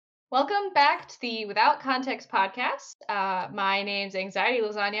Welcome back to the Without Context podcast. My name's Anxiety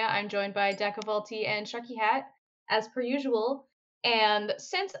Lasagna. I'm joined by Decavolti and Shucky Hat, as per usual. And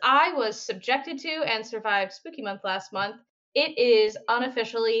since I was subjected to and survived Spooky Month last month, it is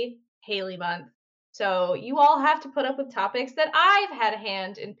unofficially Haley Month. So you all have to put up with topics that I've had a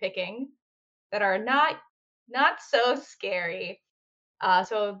hand in picking that are not so scary.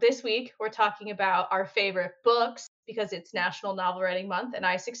 So this week we're talking about our favorite books because it's National Novel Writing Month, and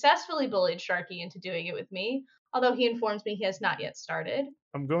I successfully bullied Sharky into doing it with me, although he informs me he has not yet started.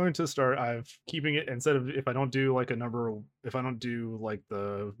 I'm going to start. I'm keeping it instead of if I don't do like a number, if I don't do like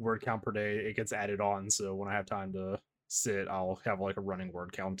the word count per day, it gets added on. So when I have time to sit, I'll have like a running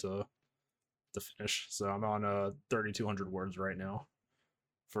word count to finish. So I'm on 3,200 words right now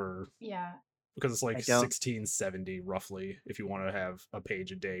for Yeah. because it's like I don't 1670 roughly if you want to have a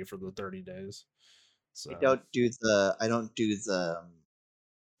page a day for the 30 days. So I don't do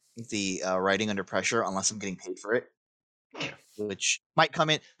the writing under pressure unless I'm getting paid for it, which might come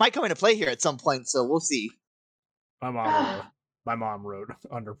into play here at some point. So we'll see. my mom wrote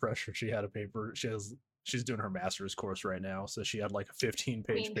under pressure. She had a paper. She's doing her master's course right now, so she had like a 15-page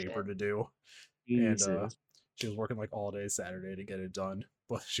Queen paper shit. to do, and she was working like all day Saturday to get it done.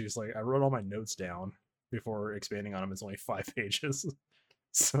 But she's like, I wrote all my notes down before expanding on them. It's only 5 pages,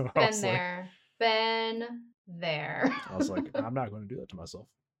 so I was Been there. I was like, I'm not going to do that to myself.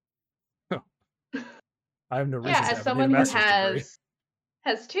 I have no reason Yeah, to as have someone a who master's degree.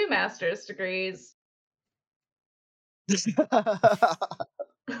 has 2 master's degrees. The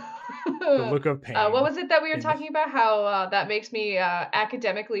look of pain. What was it that we were talking about? How that makes me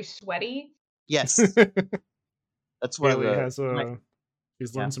academically sweaty? Yes, that's one Haley of the. has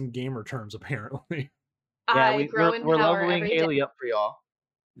she's learned some gamer terms apparently. Yeah, I grow in we're power leveling every day. Haley up for y'all.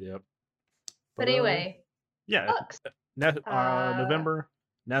 Yep. But anyway, yeah, books. November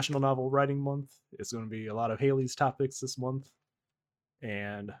National Novel Writing Month. It's going to be a lot of Haley's topics this month,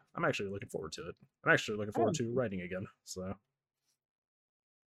 and I'm actually looking forward to it. I'm actually looking forward to writing again. So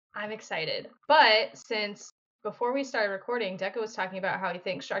I'm excited. But since before we started recording, Deca was talking about how he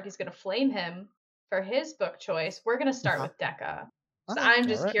thinks Sharky's going to flame him for his book choice. We're going to start with Deca. So Okay. I'm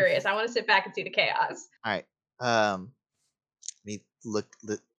just curious. I want to sit back and see the chaos. All right. Let me look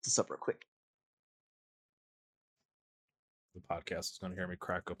this up real quick. the podcast is going to hear me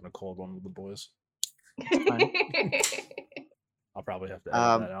crack open a cold one with the boys. I'll probably have to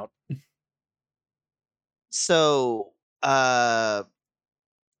edit that out. So,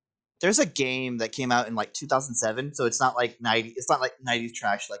 there's a game that came out in like 2007, so it's not like 90s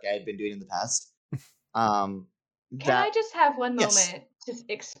trash like I had been doing in the past. Can I just have one moment Yes.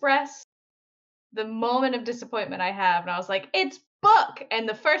 to express the moment of disappointment I have? And I was like, it's book. And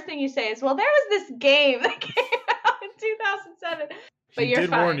the first thing you say is, well, there was this game that came out in 2007. But He you're did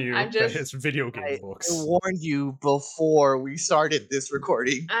fine. warn you I'm just that it's video game books. I warned you before we started this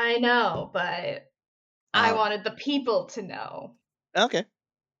recording. I know, but I wanted the people to know. Okay.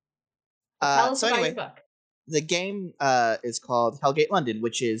 Tell us so about anyway, your book. the game is called Hellgate London,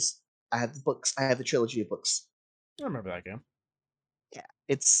 which is I have the books. I have the trilogy of books. I remember that game. Yeah,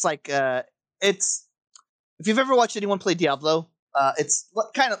 it's like it's if you've ever watched anyone play Diablo, it's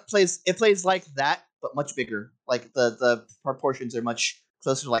what kind of plays like that, but much bigger. Like the proportions are much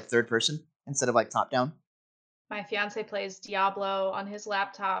closer to like third person instead of like top down. My fiance plays Diablo on his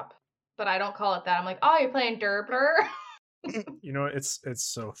laptop, but I don't call it that. I'm like, oh, you're playing Derbler? You know, it's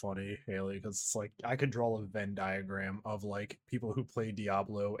so funny, Haley, because it's like I could draw a Venn diagram of like people who play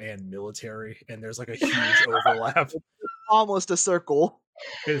Diablo and military, and there's like a huge overlap. Almost a circle.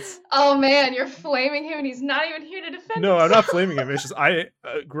 Oh man, you're flaming him, and he's not even here to defend No, himself. I'm not flaming him. It's just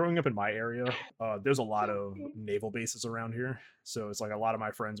growing up in my area, there's a lot of naval bases around here, so it's like a lot of my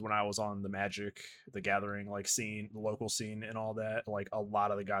friends when I was on the Magic, the Gathering, like scene, the local scene, and all that. Like a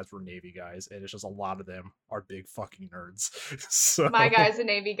lot of the guys were Navy guys, and it's just a lot of them are big fucking nerds. So my guy's a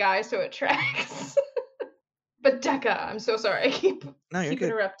Navy guy, so it tracks. But Deca, I'm so sorry. I keep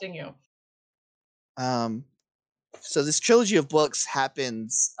interrupting you. So this trilogy of books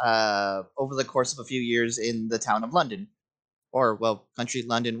happens over the course of a few years in the town of London, or well, country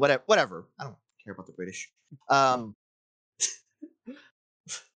London, whatever. I don't care about the British.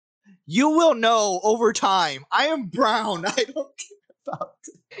 You will know over time. I am brown. I don't care about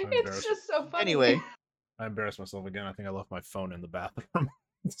it. It's just so funny. Anyway, I embarrassed myself again. I think I left my phone in the bathroom.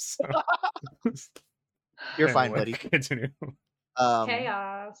 So. You're fine, buddy. Continue.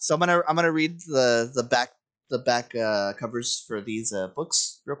 Chaos. So I'm gonna read the back covers for these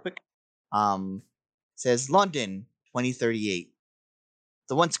books real quick. It says London 2038.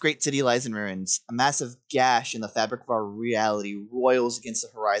 The once great city lies in ruins. A massive gash in the fabric of our reality roils against the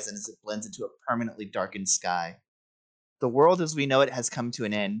horizon as it blends into a permanently darkened sky. The world as we know it has come to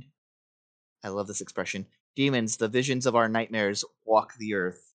an end. I love this expression. Demons, the visions of our nightmares, walk the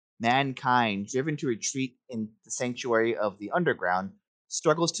earth. Mankind, driven to retreat in the sanctuary of the underground,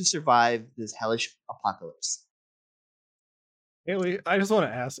 struggles to survive this hellish apocalypse. Haley, I just want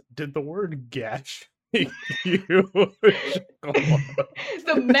to ask, did the word gash make you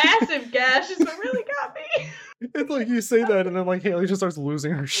The massive gash is what really got me. It's like you say that and then like Haley just starts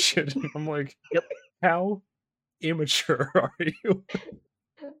losing her shit. And I'm like, Yep. How immature are you?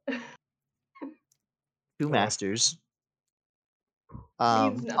 Two masters.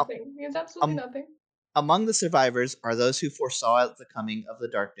 Means nothing. Means absolutely nothing. Among the survivors are those who foresaw the coming of the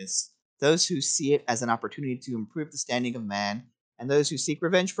darkness, those who see it as an opportunity to improve the standing of man, and those who seek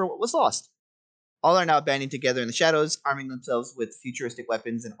revenge for what was lost. All are now banding together in the shadows, arming themselves with futuristic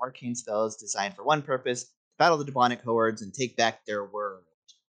weapons and arcane spells designed for one purpose: to battle the demonic hordes and take back their world.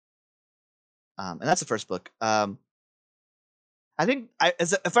 And that's the first book. I think,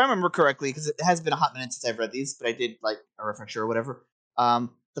 if I remember correctly, because it has been a hot minute since I've read these, but I did like a refresher or whatever.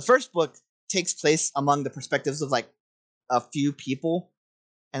 The first book takes place among the perspectives of like a few people,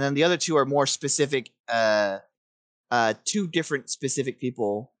 and then the other two are more specific. Two different specific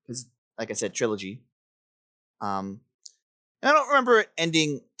people, because, like I said, trilogy. And I don't remember it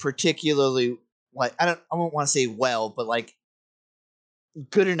ending particularly like I don't want to say well, but like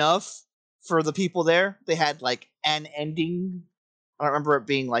good enough for the people there. They had like an ending. I don't remember it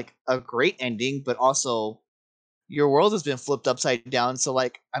being like a great ending, but also your world has been flipped upside down, so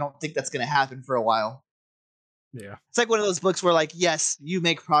like I don't think that's gonna happen for a while. Yeah. It's like one of those books where like, yes, you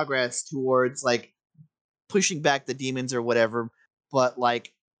make progress towards like pushing back the demons or whatever, but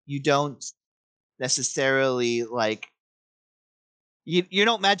like you don't necessarily like you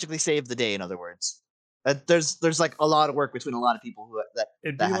don't magically save the day, in other words. There's like a lot of work between a lot of people who that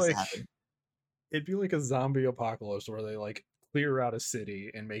has to happen. It'd be like a zombie apocalypse where they like clear out a city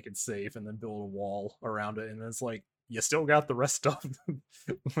and make it safe and then build a wall around it, and it's like you still got the rest of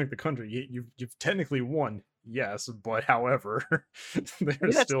like the country. You've technically won, yes, but however,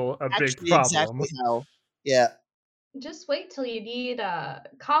 there's still a big problem. Exactly how, yeah. Just wait till you need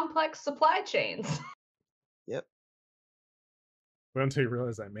complex supply chains. Yep. But until you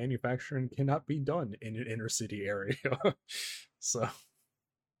realize that manufacturing cannot be done in an inner city area. So.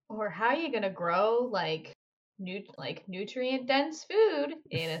 Or how are you gonna grow like nutrient dense food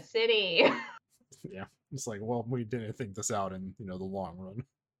in a city? Yeah, it's like, well, we didn't think this out in the long run.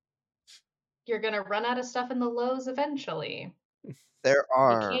 You're gonna run out of stuff in the Lowe's eventually. You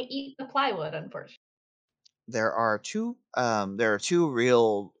can't eat the plywood, unfortunately. There are two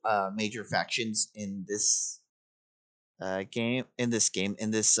real major factions in this game in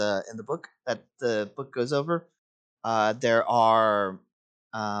the book that the book goes over. There are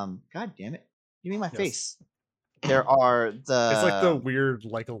God damn it, give me my face. There are it's like the weird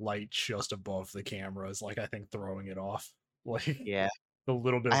like a light just above the camera is like I think throwing it off, like yeah, the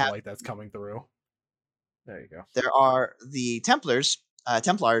little bit of light that's coming through. There you go. There are the Templars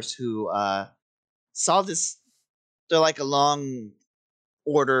who saw this. They're like a long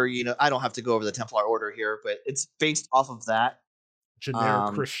order, I don't have to go over the Templar order here, but it's based off of that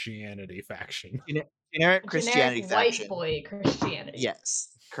generic Christianity faction. Generic Christianity faction. White boy Christianity.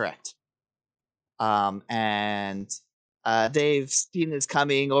 Yes, correct. And they've seen this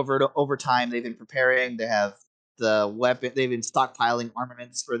coming over time. They've been preparing. They have the weapon. They've been stockpiling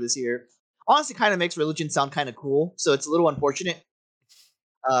armaments for this year. Honestly, kind of makes religion sound kind of cool. So it's a little unfortunate.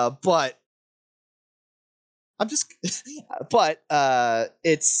 But I'm just, but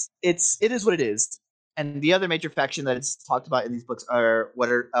it is what it is. And the other major faction that is talked about in these books are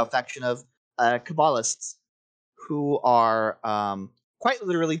a faction of Kabbalists, who are quite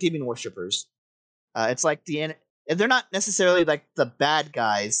literally demon worshippers. It's like they're not necessarily like the bad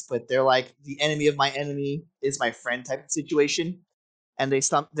guys, but they're like the enemy of my enemy is my friend type of situation. And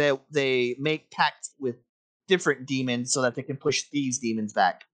they make pacts with different demons so that they can push these demons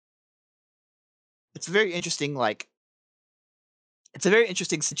back. It's a very interesting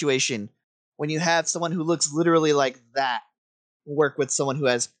situation when you have someone who looks literally like that work with someone who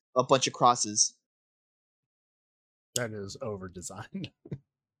has a bunch of crosses. That is over designed.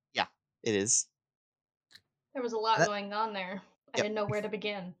 Yeah, it is. There was a lot going on there. I didn't know where to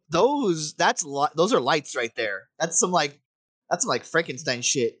begin. Those are lights right there. That's some Frankenstein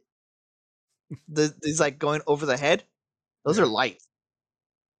shit. These like going over the head. Those are lights.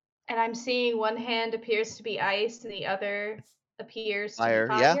 And I'm seeing one hand appears to be ice and the other appears to be fire.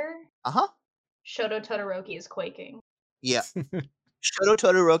 Yeah. Shoto Todoroki is quaking. Yeah. Shoto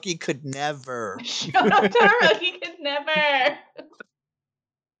Todoroki could never. Shoto Todoroki could never.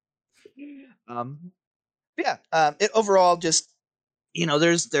 Yeah. It overall just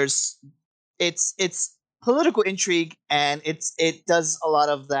there's it's political intrigue, and it does a lot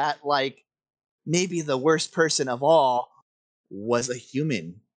of that. Like, maybe the worst person of all was a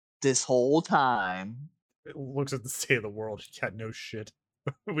human this whole time. It looks at the state of the world. Yeah, no shit.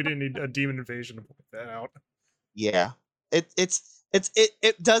 We didn't need a demon invasion to point that out. Yeah. It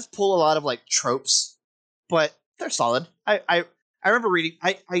does pull a lot of like tropes, but they're solid. I remember reading.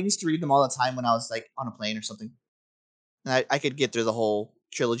 I used to read them all the time when I was like on a plane or something, and I could get through the whole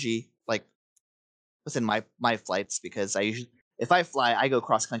trilogy like within my flights, because I usually, if I fly, I go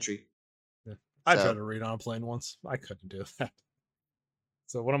cross country. Yeah. I So- tried to read on a plane once. I couldn't do that.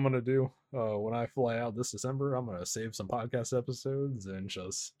 So what I'm gonna do when I fly out this December, I'm gonna save some podcast episodes and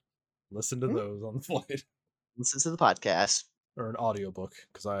just listen to Hmm. those on the flight, Listen to the podcast. or an audiobook,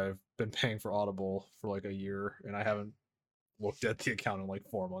 because I've been paying for Audible for like a year and I haven't looked at the account in like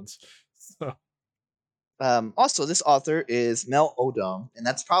 4 months. So Also, this author is Mel Odom, and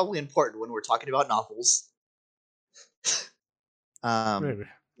that's probably important when we're talking about novels. maybe.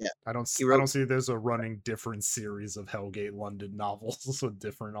 yeah. I don't He I wrote- don't see there's a running different series of Hellgate London novels with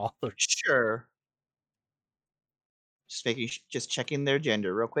different authors. Sure. Just checking their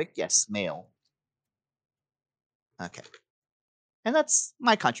gender real quick. Yes, male. Okay. And that's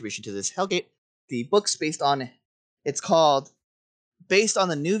my contribution to this. Hellgate, the book's it's called based on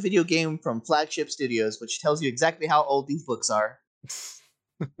the new video game from Flagship Studios, which tells you exactly how old these books are.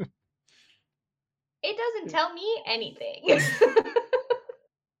 It doesn't tell me anything. just-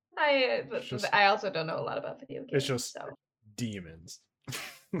 I also don't know a lot about video games. It's just so demons.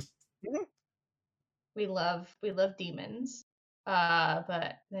 we love demons.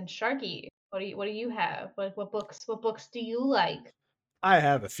 But then Sharky, what do you have? What books do you like? I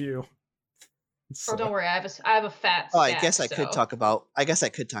have a few. Oh, So, don't worry, I have a fat. Oh, I stack, guess I could so- talk about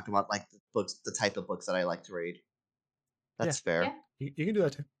like the books, the type of books that I like to read. That's fair. Yeah. you can do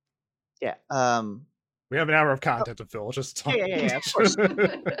that too. Yeah. We have an hour of content to fill. Just talk. Yeah, of course.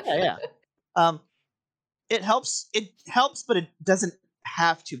 Yeah. It helps, but it doesn't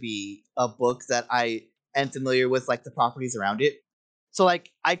have to be a book that I am familiar with, like the properties around it. So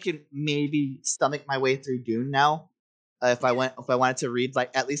like I can maybe stomach my way through Dune now, if I wanted to read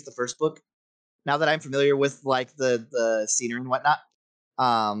like at least the first book. Now that I'm familiar with like the scenery and whatnot.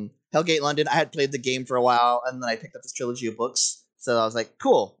 Hellgate London, I had played the game for a while, and then I picked up this trilogy of books. So I was like,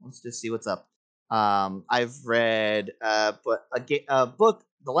 cool, let's just see what's up. I've read but a book.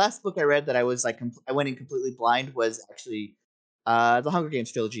 The last book I read that I was like I went in completely blind was actually the Hunger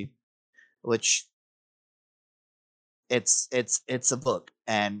Games trilogy, which it's a book,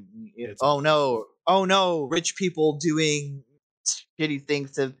 and It's a oh no, rich people doing shitty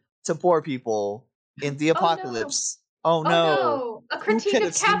things to poor people in the Oh, no. apocalypse. Oh Oh no, no, a critique could of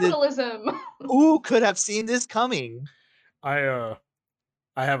have seen this- capitalism. who could have seen this coming? I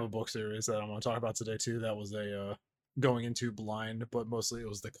have a book series that I'm going to talk about today too. That was a going into blind, but mostly it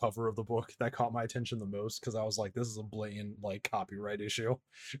was the cover of the book that caught my attention the most, because I was like, this is a blatant like copyright issue.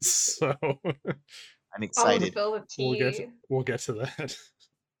 So I'm Oh, excited. spill the tea. we'll get to that.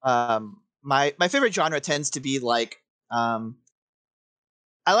 My favorite genre tends to be like I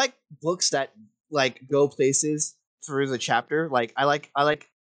like books that like go places through the chapter. Like I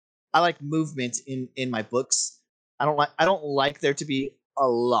like movement in my books. I don't like there to be a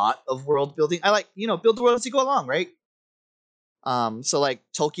lot of world building. I like, build the world as you go along, right? So like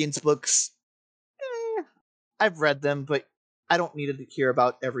Tolkien's books, I've read them, but I don't need to hear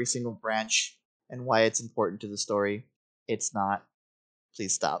about every single branch and why it's important to the story. It's not.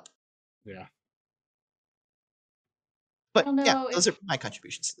 Please stop. Yeah. But don't yeah, know those if- are my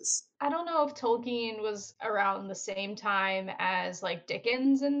contributions to this. I don't know if Tolkien was around the same time as like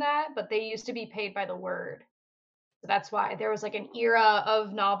Dickens in that, but they used to be paid by the word. So that's why there was like an era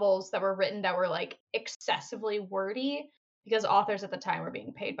of novels that were written that were like excessively wordy because authors at the time were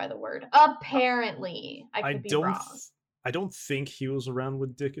being paid by the word. Apparently, I could be wrong. I don't think he was around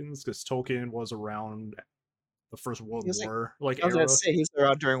with Dickens, because Tolkien was around the First World He was, like- War like I was era. gonna say he's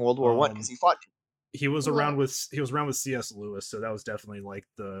around during World War One because he fought. He was Look. around with C.S. Lewis, so that was definitely like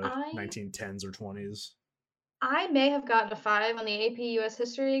the I- 1910s or 20s. I may have gotten a 5 on the AP US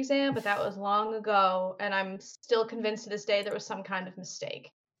history exam, but that was long ago, and I'm still convinced to this day there was some kind of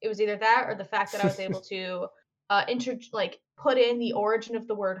mistake. It was either that or the fact that I was able to put in the origin of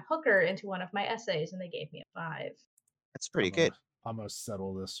the word hooker into one of my essays, and they gave me a 5. That's pretty I'm good. I'm gonna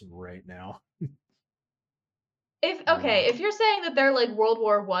settle this right now. If you're saying that they're like World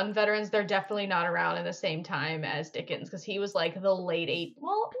War One veterans, they're definitely not around in the same time as Dickens because he was like the late eight.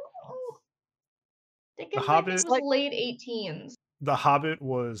 Well, Dickens I think Hobbit, was late 18s. The Hobbit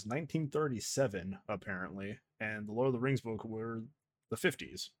was 1937 apparently, and the Lord of the Rings book were the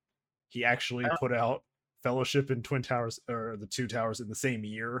 50s. He actually put out Fellowship and Twin Towers, or the Two Towers, in the same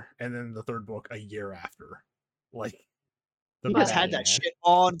year, and then the third book a year after. Like, he just had that shit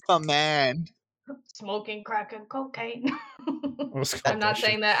on command. Smoking crack and cocaine. I'm I'm not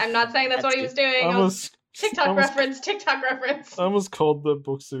saying that. I'm not saying that's what he was doing. TikTok reference. TikTok reference. I almost called the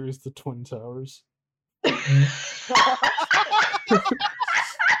book series the Twin Towers.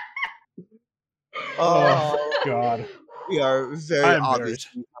 Oh God, we are very obvious.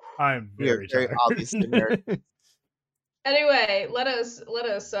 I'm very obviously American. Anyway, let us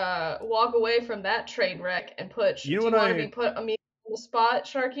walk away from that train wreck and put. You do you want to be put on the spot,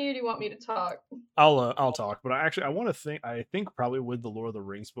 Sharky, or do you want me to talk? I'll talk, but I want to think. I think probably with the Lord of the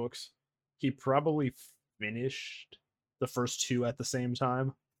Rings books, he probably finished the first two at the same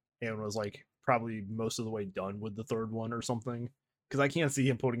time and was like probably most of the way done with the third one or something. Because I can't see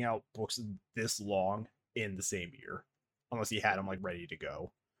him putting out books this long in the same year, unless he had them like ready to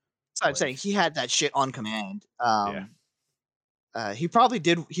go. So I'm saying he had that shit on command. He probably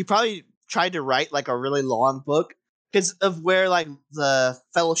tried to write like a really long book because of where like the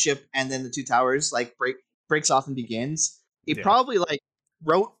Fellowship and then the Two Towers like breaks off and begins. He probably like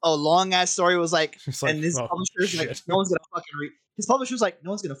wrote a long ass story. Was like and his publisher's like, no one's gonna fucking read. His publisher's like,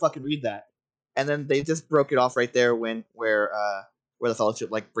 no one's gonna fucking read that. And then they just broke it off right there where the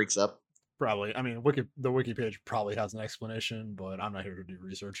Fellowship like breaks up. Probably. I mean, the wiki page probably has an explanation, but I'm not here to do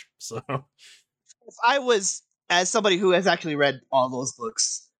research. So if I was, as somebody who has actually read all those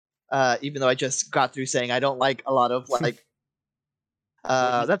books, even though I just got through saying I don't like a lot of like,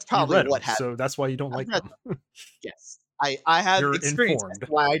 that's probably what happened. So that's why you don't like them. Yes, I have You're experience informed. as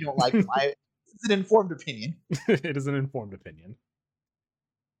to why I don't like them. It's an informed opinion. It is an informed opinion.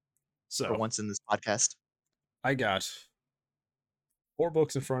 So for once in this podcast, I got 4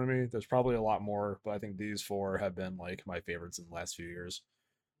 books in front of me. There's probably a lot more, but I think these 4 have been like my favorites in the last few years.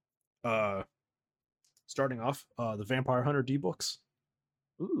 Starting off, the Vampire Hunter D books,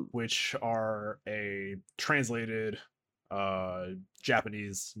 which are a translated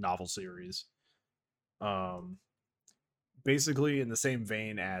Japanese novel series. Basically in the same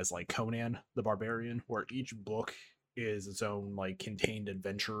vein as like Conan the Barbarian, where each book is its own like contained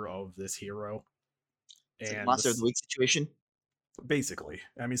adventure of this hero. It's like Monster of the Week situation. Basically,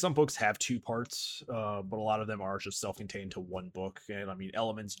 I mean, some books have 2 parts, but a lot of them are just self-contained to one book. And I mean,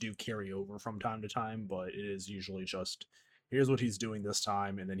 elements do carry over from time to time, but it is usually just here's what he's doing this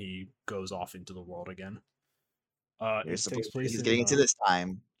time, and then he goes off into the world again. It takes place. He's getting into this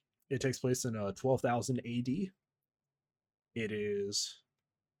time. It takes place in 12,000 AD. It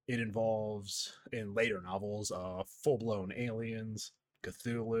involves in later novels full-blown aliens,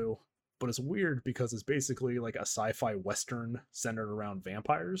 Cthulhu. But it's weird because it's basically like a sci-fi western centered around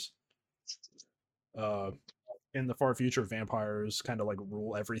vampires. In the far future, vampires kind of like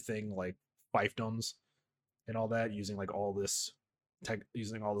rule everything, like fiefdoms and all that, using all this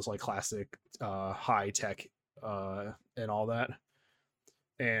like classic high tech and all that.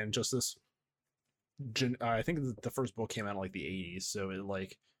 And just this, I think the first book came out in like the 80s, so it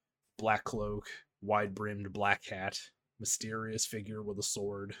like black cloak, wide brimmed black hat, mysterious figure with a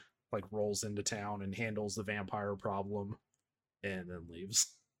sword. Like rolls into town and handles the vampire problem and then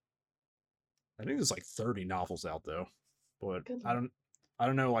leaves. I think there's like 30 novels out though, but I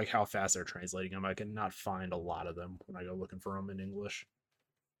don't know like how fast they're translating them. I cannot find a lot of them when I go looking for them in English.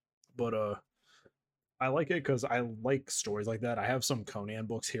 But I like it because I like stories like that. I have some Conan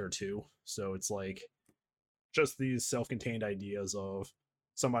books here too, so it's like just these self-contained ideas of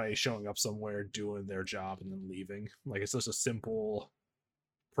somebody showing up somewhere, doing their job, and then leaving. Like it's just a simple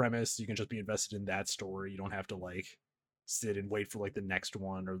premise. You can just be invested in that story. You don't have to like sit and wait for like the next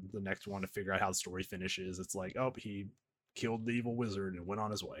one or the next one to figure out how the story finishes. It's like, oh, he killed the evil wizard and went on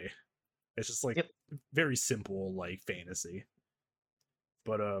his way. It's just like very simple like fantasy.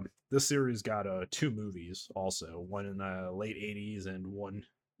 But this series got 2 movies also, one in the late 80s and one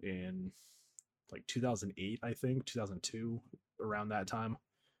in like 2008, I think 2002, around that time.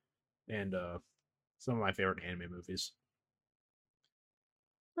 And some of my favorite anime movies.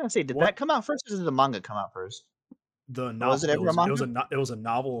 I say, did that come out first, or did the manga come out first? The novel. Was it ever a manga? It was a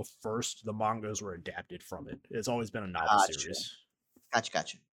novel first. The mangas were adapted from it. It's always been a novel series.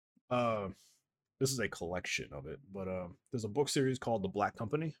 Gotcha. This is a collection of it, but there's a book series called The Black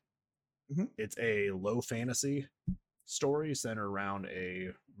Company. Mm-hmm. It's a low fantasy story centered around a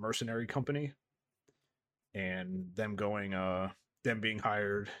mercenary company. and them being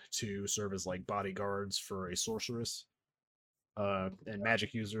hired to serve as like bodyguards for a sorceress. And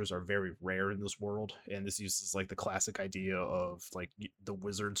magic users are very rare in this world, and this uses like the classic idea of like the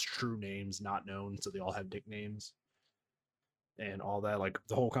wizard's true names not known, so they all have nicknames and all that. Like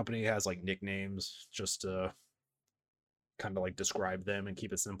the whole company has like nicknames just to kind of like describe them and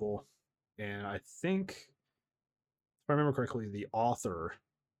keep it simple. And I think, if I remember correctly, the author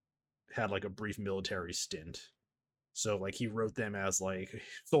had like a brief military stint. So like he wrote them as like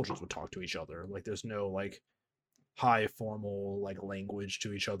soldiers would talk to each other. Like there's no like high formal like language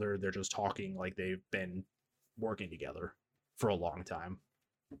to each other. They're just talking like they've been working together for a long time.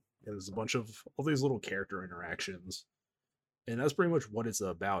 And there's a bunch of all these little character interactions. And that's pretty much what it's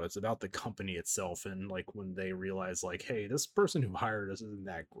about. It's about the company itself, and like when they realize like, hey, this person who hired us isn't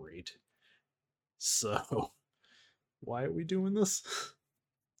that great. So why are we doing this?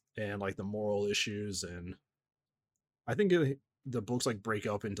 And like the moral issues, and I think the books like break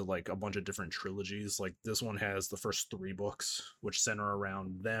up into like a bunch of different trilogies. Like this one has the first 3 books, which center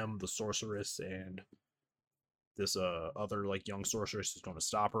around them, the sorceress, and this other like young sorceress who's going to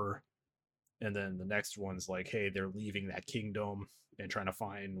stop her. And then the next one's like, hey, they're leaving that kingdom and trying to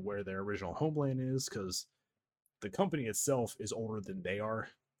find where their original homeland is, because the company itself is older than they are,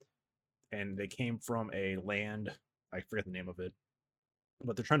 and they came from a land, I forget the name of it,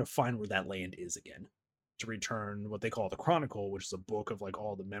 but they're trying to find where that land is again, to return what they call the Chronicle, which is a book of like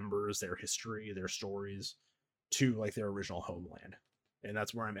all the members, their history, their stories, to like their original homeland. And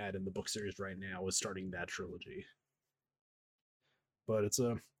that's where I'm at in the book series right now, is starting that trilogy. But it's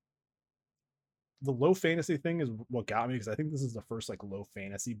the low fantasy thing is what got me, because I think this is the first like low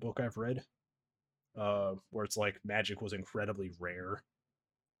fantasy book I've read, where it's like magic was incredibly rare.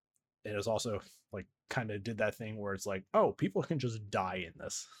 And it's also like kind of did that thing where it's like, oh, people can just die in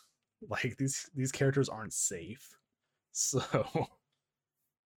this. Like these characters aren't safe. So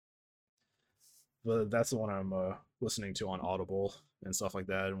but that's the one I'm listening to on Audible and stuff like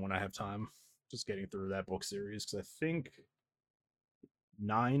that, and when I have time, just getting through that book series, because I think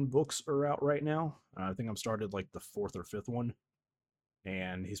 9 books are out right now. I think I'm started like the 4th or 5th one,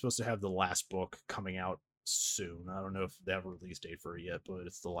 and he's supposed to have the last book coming out soon. I don't know if they have a release date for it yet, but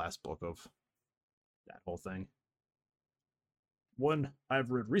it's the last book of that whole thing. One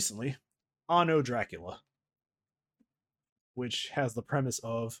I've read recently, Anno Dracula, which has the premise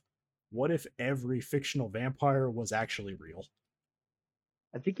of, what if every fictional vampire was actually real?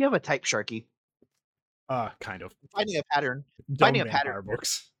 I think you have a type, Sharky. Kind of. Finding a pattern. Dumb vampire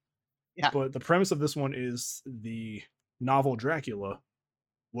books. Yeah. But the premise of this one is the novel Dracula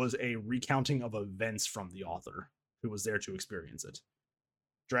was a recounting of events from the author, who was there to experience it.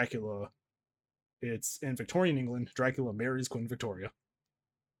 Dracula, it's in Victorian England. Dracula marries Queen Victoria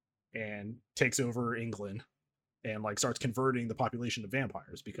and takes over England and like starts converting the population to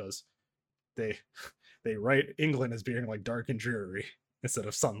vampires, because they write England as being like dark and dreary instead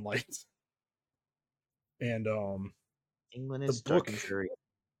of sunlight. And England is dark and dreary.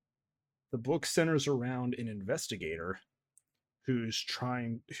 The book centers around an investigator who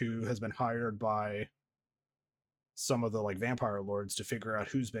has been hired by some of the like vampire lords to figure out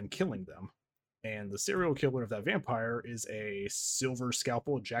who's been killing them. And the serial killer of that vampire is a silver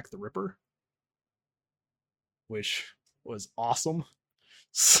scalpel Jack the Ripper, which was awesome.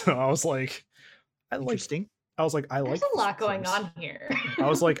 So I was like, Interesting. There's a lot going on here. I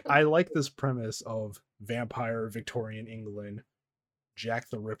was like, I like this premise of vampire Victorian England, Jack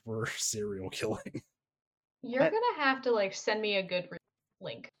the Ripper serial killing. You're gonna have to like send me a good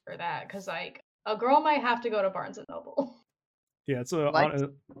link for that, because like a girl might have to go to Barnes and Noble. Yeah, it's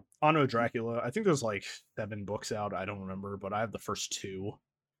Anno Dracula. I think there's like 7 books out. I don't remember, but I have the first 2.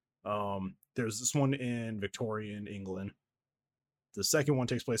 There's this one in Victorian England. The second one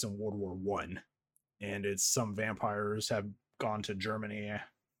takes place in World War One, and it's some vampires have gone to Germany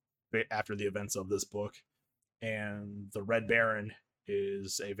after the events of this book, and the Red Baron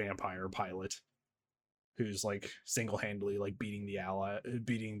is a vampire pilot who's like single-handedly like beating the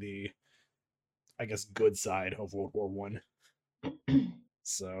I guess good side of World War One.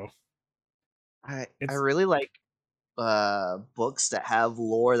 So I really like books that have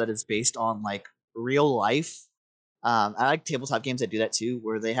lore that is based on like real life. I like tabletop games that do that too,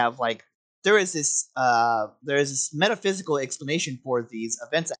 where they have like there is this metaphysical explanation for these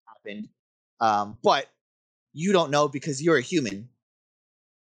events that happened, but you don't know because you're a human.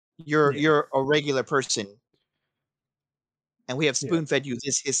 You're a regular person, and we have spoon-fed you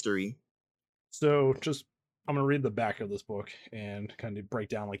this history. So just I'm gonna read the back of this book and kind of break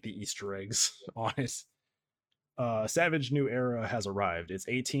down like the Easter eggs on it. Savage new era has arrived. It's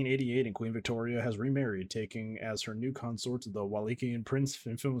 1888, and Queen Victoria has remarried, taking as her new consort the Wallachian prince,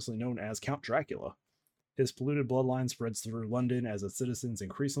 infamously known as Count Dracula. His polluted bloodline spreads through London as its citizens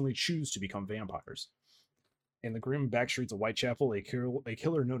increasingly choose to become vampires. In the grim backstreets of Whitechapel, a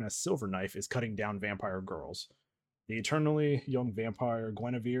killer known as Silverknife is cutting down vampire girls. The eternally young vampire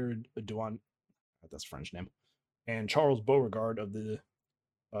Guinevere Duan, that's a French name, and Charles Beauregard of the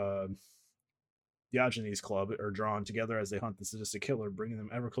Diogenes Club are drawn together as they hunt the sadistic killer, bringing them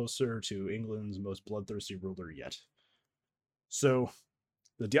ever closer to England's most bloodthirsty ruler yet. So,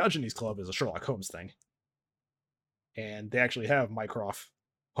 the Diogenes Club is a Sherlock Holmes thing, and they actually have Mycroft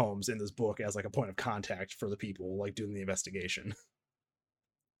Holmes in this book as like a point of contact for the people like doing the investigation.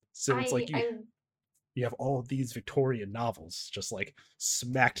 So it's like you have all of these Victorian novels just like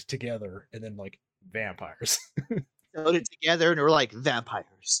smacked together, and then like vampires. Put it together, and we're like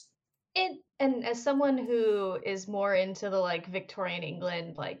vampires. And as someone who is more into the like Victorian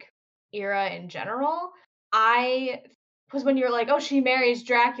England like era in general, because when you're like, oh, she marries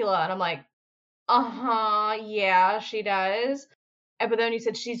Dracula, and I'm like, yeah, she does. But then you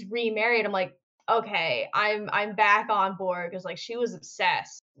said she's remarried, I'm like, okay, I'm back on board because like she was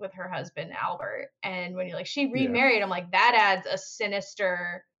obsessed with her husband Albert, and when you're like she remarried, I'm like that adds a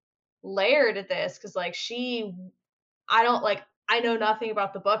sinister layer to this because like I know nothing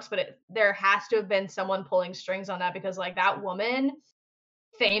about the books, but there has to have been someone pulling strings on that because like that woman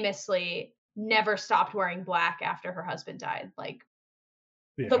famously never stopped wearing black after her husband died. Like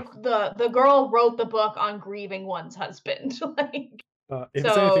the girl wrote the book on grieving one's husband. Like if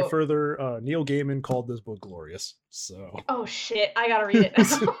it's anything further, Neil Gaiman called this book glorious. So oh shit, I gotta read it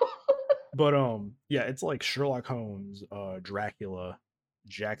now. But yeah, it's like Sherlock Holmes, Dracula,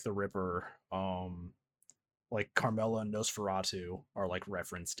 Jack the Ripper, like Carmela and Nosferatu are like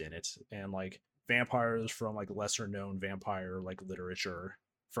referenced in it, and like vampires from like lesser known vampire like literature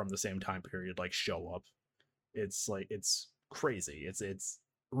from the same time period like show up. It's like it's crazy. It's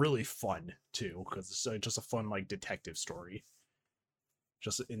really fun too because it's just a fun like detective story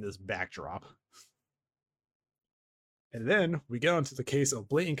just in this backdrop. And then we get onto the case of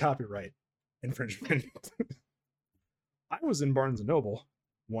blatant copyright infringement. I was in Barnes & Noble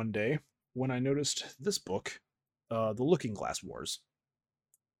one day when I noticed this book, The Looking Glass Wars,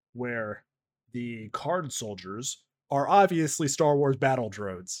 where the card soldiers are obviously Star Wars battle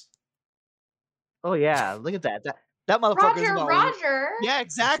droids. Oh yeah, look at that. That motherfucker's Roger. Yeah,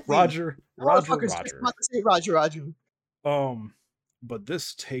 exactly. Roger. But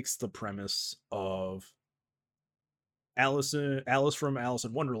this takes the premise of Alice from Alice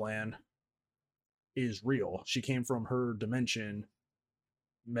in Wonderland is real. She came from her dimension,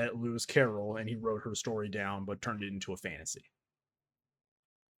 met Lewis Carroll, and he wrote her story down, but turned it into a fantasy.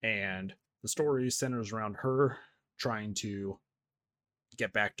 And the story centers around her trying to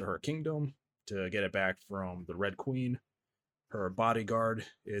get back to her kingdom, to get it back from the Red Queen. Her bodyguard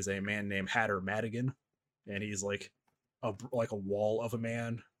is a man named Hatter Madigan, and he's like a wall of a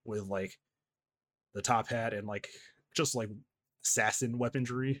man with like the top hat and like just like assassin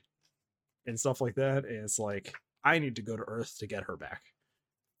weaponry and stuff like that. And it's like, I need to go to Earth to get her back.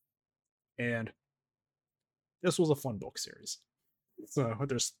 And this was a fun book series. So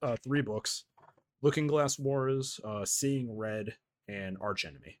there's 3 books: Looking Glass Wars, Seeing Red, and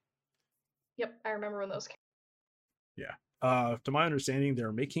Archenemy. Yep, I remember when those came. Yeah. To my understanding,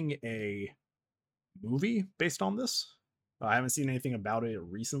 they're making a movie based on this. I haven't seen anything about it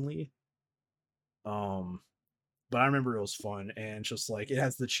recently. But I remember it was fun, and just like it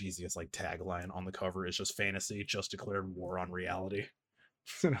has the cheesiest like tagline on the cover. It's just fantasy just declared war on reality.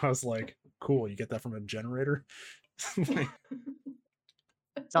 And I was like, cool, you get that from a generator? Like,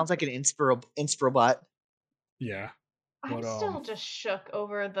 sounds like an Inspirobot. Yeah. I'm still just shook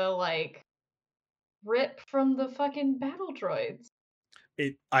over the like rip from the fucking battle droids.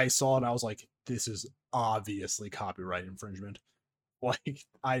 I saw it and I was like, this is obviously copyright infringement. Like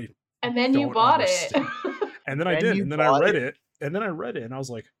and then you bought it. And then I did, and then I read it, and I was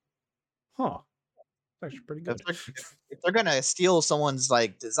like, huh, that's actually pretty good. If they're gonna steal someone's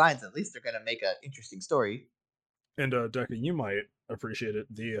like designs, at least they're gonna make an interesting story. And Decca, you might appreciate it.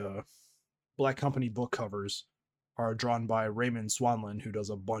 The Black Company book covers are drawn by Raymond Swanlin, who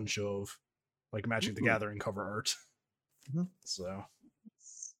does a bunch of like Magic the Gathering cover art. So,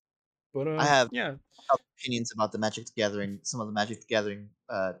 but I have yeah opinions about the Magic the Gathering, some of the Magic the Gathering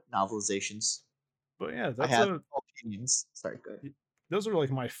novelizations. But yeah, I have opinions. Sorry, go ahead. Those are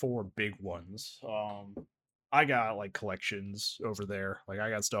like my 4 big ones. I got like collections over there. Like I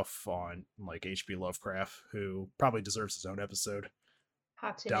got stuff on like H.P. Lovecraft, who probably deserves his own episode.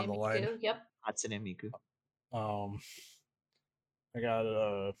 Hatsune Miku. Yep. Hatsune Miku. Um, I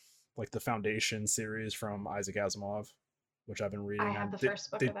got like the Foundation series from Isaac Asimov, which I've been I reading. have the They,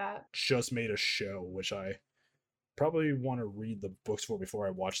 first book they of that. just made a show, which I probably want to read the books for before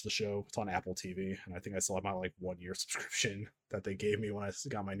I watch the show. It's on Apple TV, and I think I still have my like 1 year subscription that they gave me when I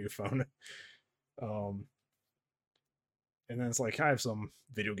got my new phone. Um, and then it's like I have some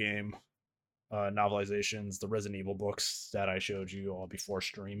video game novelizations, the Resident Evil books that I showed you all before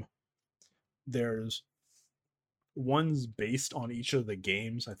stream. There's ones based on each of the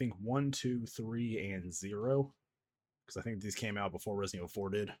games. I think 1, 2, 3, and 0, because I think these came out before Resident Evil 4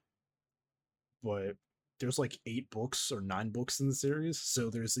 did. But there's like 8 books or 9 books in the series, so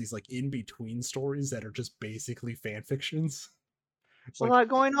there's these like in between stories that are just basically fan fictions. There's a lot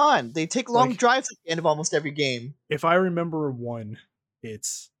going on. They take long like- drives at the end of almost every game. If I remember one,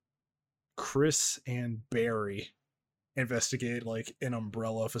 it's Chris and Barry investigate like an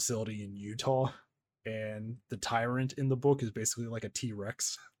Umbrella facility in Utah, and the tyrant in the book is basically like a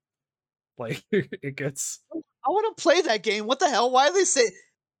T-Rex. Like it gets I want to play that game. What the hell? Why are they say?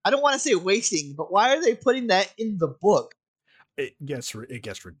 I don't want to say wasting, but why are they putting that in the book? it gets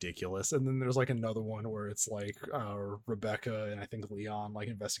ridiculous. And then there's like another one where it's like Rebecca and I think Leon like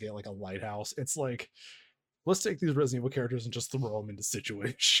investigate like a lighthouse. It's like, let's take these Resident Evil characters and just throw them into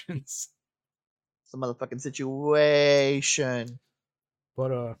situations. It's a motherfucking situation.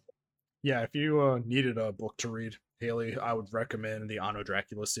 But yeah, if you needed a book to read, Haley, I would recommend the Anno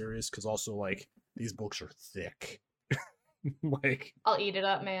Dracula series, because also like these books are thick. Like I'll eat it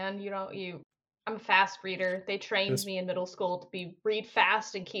up, man. I'm a fast reader. They trained This- me in middle school to read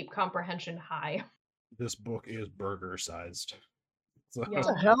fast and keep comprehension high. this book is burger sized. So Yeah. What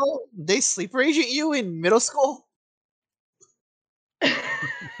the hell? They sleeper agent you in middle school?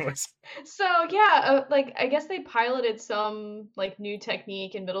 So yeah, like I guess they piloted some like new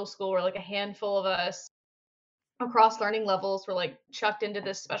technique in middle school where like a handful of us across learning levels were like chucked into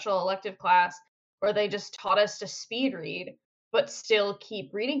this special elective class where they just taught us to speed read but still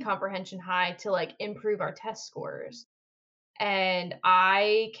keep reading comprehension high to like improve our test scores. And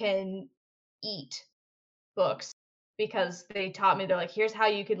I can eat books because they taught me, they're like, here's how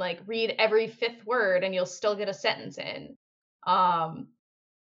you can like read every 5th word and you'll still get a sentence in.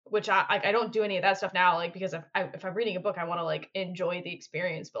 Which I don't do any of that stuff now, like because if I'm reading a book, I want to like enjoy the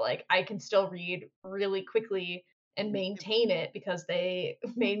experience, but like I can still read really quickly and maintain it because they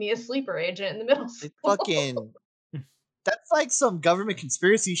made me a sleeper agent in the middle They school. fucking. That's like some government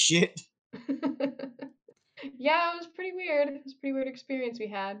conspiracy shit. Yeah, it was pretty weird. It was a pretty weird experience we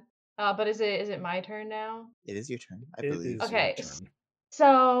had. But is it my turn now? It is your turn, I It believe. is Okay, your turn.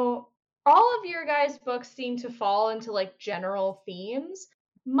 So all of your guys' books seem to fall into like general themes.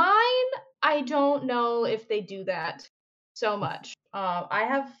 Mine, I don't know if they do that so much. I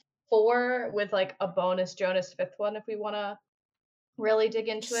have 4 with like a bonus Jonas 5th one if we want to really dig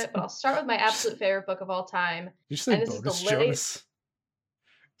into it. But I'll start with my absolute favorite book of all time. Did you say And this is bonus the late. Jonas?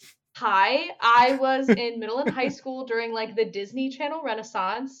 Hi, I was in middle and high school during like the Disney Channel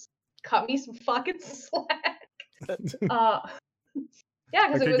Renaissance. Cut me some fucking slack. Yeah,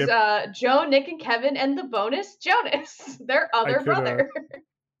 because I it could was Joe, Nick, and Kevin, and the bonus Jonas, their other could, brother.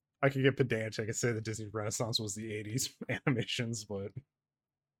 I could get pedantic. I could say the Disney Renaissance was the 80s animations, but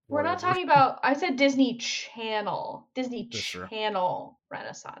We're not whatever. talking about. I said Disney Channel, Disney That's true. Channel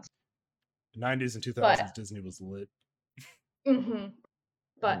Renaissance. 90s and 2000s, But- Disney was lit. Mm-hmm.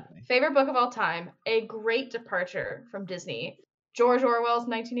 But Anyway. favorite book of all time, a great departure from Disney. George Orwell's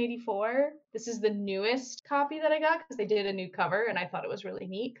 1984. This is the newest copy that I got because they did a new cover, and I thought it was really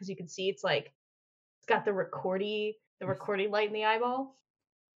neat because you can see it's got the recordy light in the eyeball.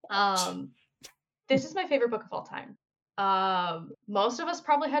 This is my favorite book of all time. Most of us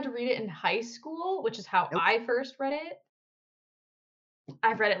probably had to read it in high school, which is how Nope. I first read it.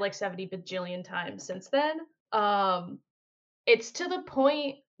 I've read it like 70 bajillion times since then. It's to the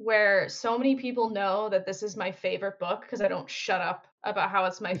point where so many people know that this is my favorite book because I don't shut up about how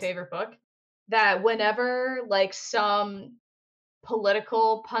it's my favorite book, that whenever like some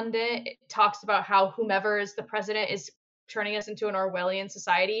political pundit talks about how whomever is the president is turning us into an Orwellian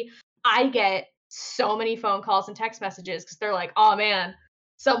society, I get so many phone calls and text messages because they're like, oh man,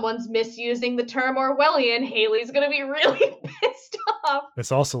 someone's misusing the term Orwellian. Haley's gonna be really pissed off.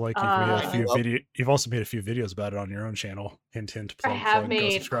 It's also like you've made a Uh, few You've also made a few videos about it on your own channel. Hint, hint. I Plug, have plug, go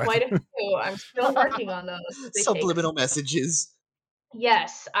made subscribe. quite a few. I'm still working on those. They take Subliminal messages.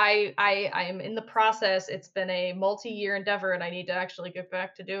 Yes, I am in the process. It's been a multi-year endeavor, and I need to actually get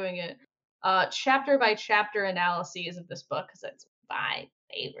back to doing it. Chapter by chapter analyses of this book because it's my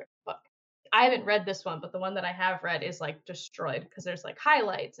favorite book. I haven't read this one, but the one that I have read is like destroyed because there's like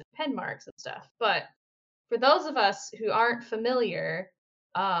highlights and pen marks and stuff. But for those of us who aren't familiar,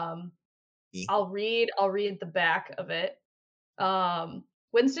 um, Me. I'll read the back of it.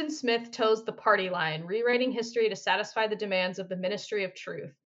 Winston Smith toes the party line, rewriting history to satisfy the demands of the Ministry of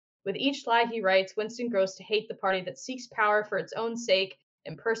Truth. With each lie he writes, Winston grows to hate the party that seeks power for its own sake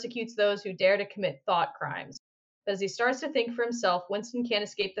and persecutes those who dare to commit thought crimes. But as he starts to think for himself, Winston can't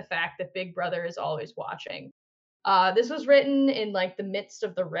escape the fact that Big Brother is always watching. This was written in like the midst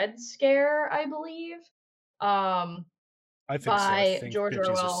of the Red Scare, I believe, um, I think so. by George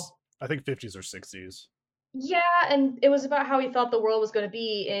Orwell. I think 50s or 60s. Yeah, and it was about how he thought the world was going to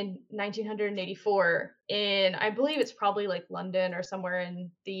be in 1984 in, I believe it's probably like London or somewhere in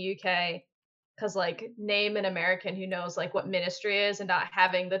the UK. Because like name an American who knows like what ministry is and not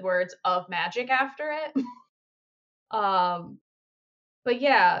having the words of magic after it. um, but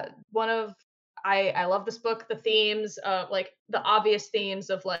yeah, I love this book. The themes of like the obvious themes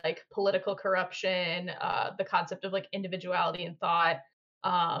of like political corruption, the concept of like individuality and thought.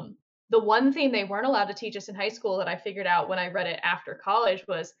 Um, the one thing they weren't allowed to teach us in high school that I figured out when I read it after college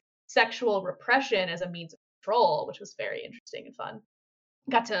was sexual repression as a means of control, which was very interesting and fun.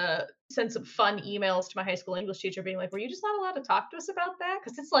 Got to send some fun emails to my high school English teacher being like, "Were you just not allowed to talk to us about that?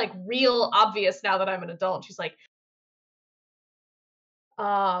 Because it's like real obvious now that I'm an adult." And she's like,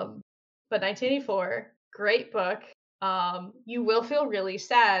 um, but 1984, great book. You will feel really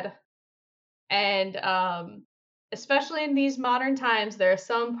sad, and especially in these modern times, there are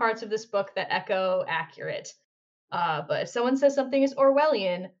some parts of this book that echo accurate. But if someone says something is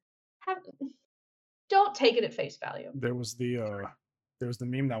Orwellian, have, don't take it at face value. There was the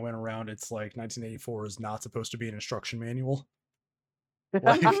meme that went around. It's like 1984 is not supposed to be an instruction manual.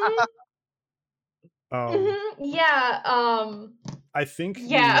 Like, Mhm, um, yeah. I think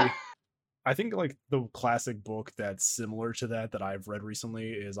Yeah. I think like the classic book that's similar to that I've read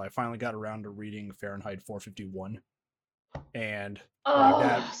recently is I finally got around to reading Fahrenheit 451, and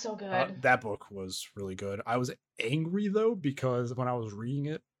like Oh, so good. that book was really good. I was angry though because when I was reading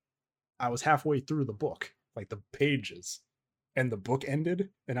it, I was halfway through the book, like the pages, and the book ended,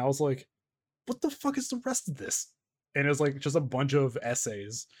 and I was like, "What the fuck is the rest of this?" And it was like just a bunch of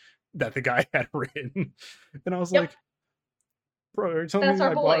essays that the guy had written, and I was Yep, like, "Bro, are you telling that's me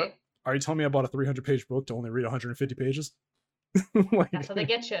our boy. Are you telling me I bought a 300-page book to only read 150 pages?" That's how they Like,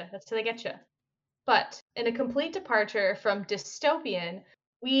 get you. That's how they get you. But in a complete departure from dystopian,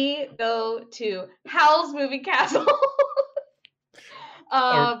 we go to Howl's Moving Castle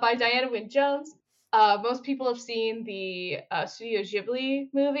or by Diana Wynne Jones. Most people have seen the Studio Ghibli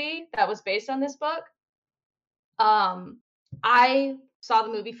movie that was based on this book. Um, I saw the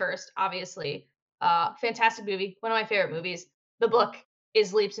movie first, obviously. Fantastic movie, one of my favorite movies. The book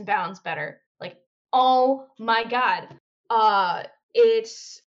is leaps and bounds better. Like, oh my god.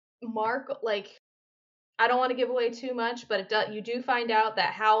 It's Mark like I don't want to give away too much, but you do find out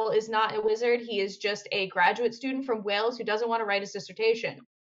that Howl is not a wizard. He is just a graduate student from Wales who doesn't want to write his dissertation.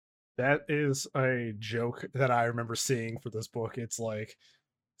 that is a joke that I remember seeing for this book. It's like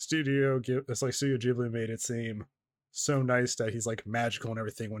it's like Studio Ghibli made it seem so nice that he's like magical and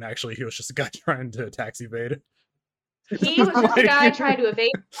everything when actually he was just a guy trying to tax evade. He was just a Like, guy trying to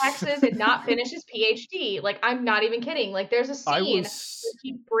evade taxes and not finish his PhD. Like, I'm not even kidding. Like, there's a I scene where was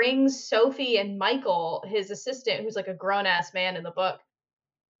he brings Sophie and Michael, his assistant, who's like a grown ass man in the book,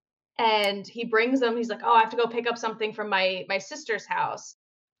 and he brings them. He's like, "Oh, I have to go pick up something from my sister's house,"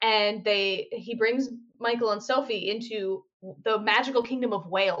 and he brings Michael and Sophie into the magical kingdom of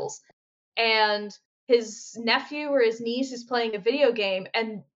Wales, and his nephew or his niece is playing a video game,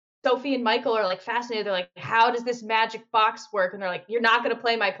 and Sophie and Michael are like fascinated. They're like, "How does this magic box work?" And they're like, "You're not going to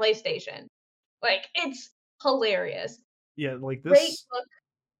play my PlayStation." Like, it's hilarious. yeah, like Great this book.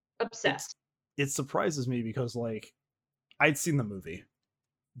 it's Obsessed. it surprises me because like I'd seen the movie.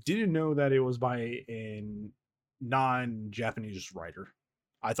 Didn't know that it was by a non-Japanese writer.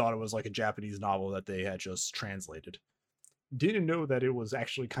 I thought it was like a Japanese novel that they had just translated. Didn't know that it was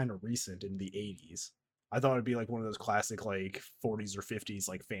actually kind of recent in the 80s. I thought it'd be like one of those classic like 40s or 50s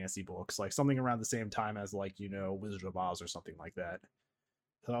like fantasy books, like something around the same time as like, Wizard of Oz or something like that.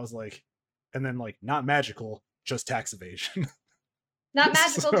 So I was like, and then like not magical, just tax evasion. Not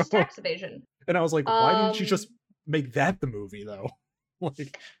magical, So, just tax evasion. and I was like, why didn't you just Um, make that the movie though?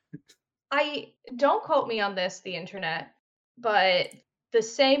 Like, I don't quote me on this, the internet, but the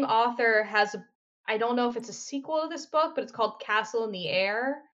same author has a I don't know if it's a sequel to this book, but it's called Castle in the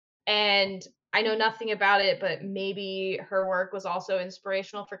Air. And I know nothing about it, but maybe her work was also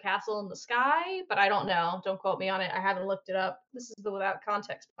inspirational for Castle in the Sky, but I don't know. Don't quote me on it. I haven't looked it up. This is the Without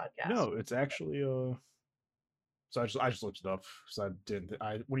Context podcast. no, it's actually So I just looked it up because I didn't.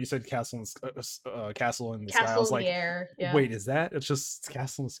 When you said castle in castle in the sky, I Castle was in like, the Air. Yeah. wait, is that? It's just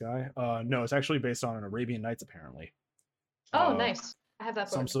castle in the sky. No, it's actually based on an Arabian Nights apparently. Oh, nice. I have that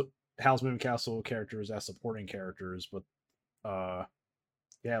Some book. Howl's Moving Castle characters as supporting characters, but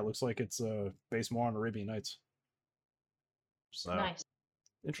yeah, it looks like it's based more on Arabian Nights. So Nice.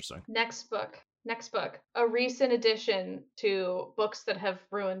 interesting. Next book. A recent addition to books that have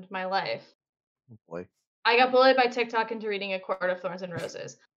ruined my life. Oh boy. I got bullied by TikTok into reading A Court of Thorns and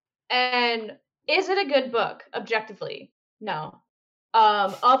Roses. And is it a good book, objectively? No.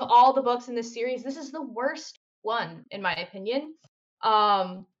 Of all the books in this series, this is the worst one, in my opinion.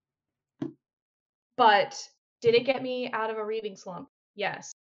 But did it get me out of a reading slump?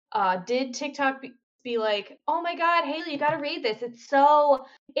 Yes. Did TikTok be like, oh my god, Haley, you gotta read this. It's so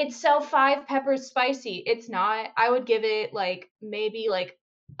 5 peppers spicy. It's not. I would give it like maybe like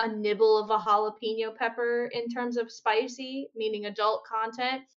a nibble of a jalapeno pepper in terms of spicy, meaning adult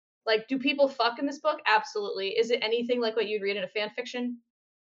content. Like, do people fuck in this book? Absolutely. Is it anything like what you'd read in a fan fiction?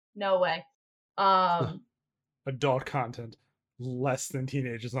 No way. Adult content, less than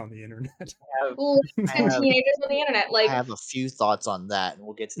teenagers on the internet. Less than teenagers on the internet. Like, I have a few thoughts on that, and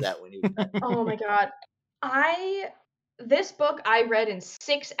we'll get to that when you. oh my god. This book I read in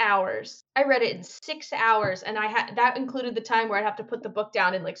 6 hours. I read it in 6 hours, and that included the time where I'd have to put the book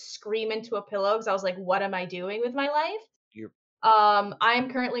down and like scream into a pillow because I was like, what am I doing with my life? I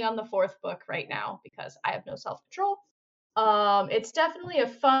am currently on the 4th book right now because I have no self-control. It's definitely a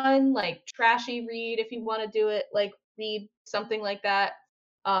fun, like trashy read if you want to do it, like read something like that.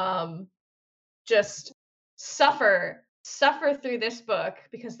 Just suffer through this book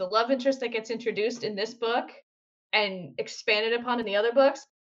because the love interest that gets introduced in this book and expanded upon in the other books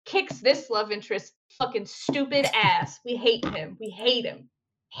kicks this love interest fucking stupid ass. We hate him.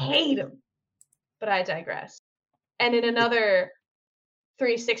 But I digress. And in another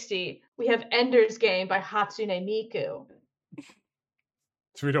 360, we have Ender's Game by Hatsune Miku.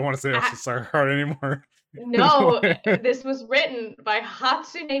 So we don't want to say that's so hard anymore. No, this was written by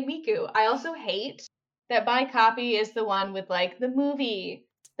Hatsune Miku. I also hate that my copy is the one with like the movie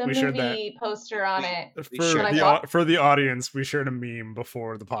poster on it. For the audience, we shared a meme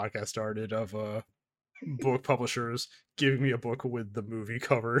before the podcast started of book publishers giving me a book with the movie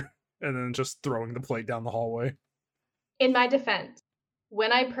cover and then just throwing the plate down the hallway. In my defense,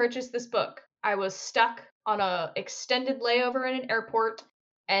 when I purchased this book, I was stuck on a extended layover in an airport,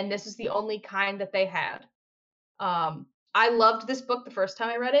 and this is the only kind that they had. I loved this book the first time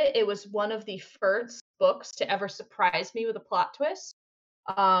I read it. It was one of the first books to ever surprise me with a plot twist.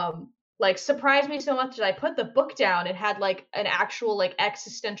 Like surprised me so much that I put the book down and had like an actual like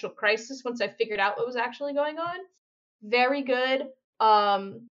existential crisis once I figured out what was actually going on. Very good.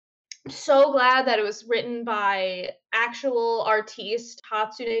 So glad that it was written by actual artiste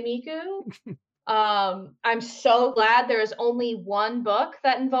Hatsune Miku. I'm so glad there's only one book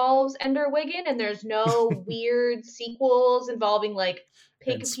that involves Ender Wiggin and there's no weird sequels involving like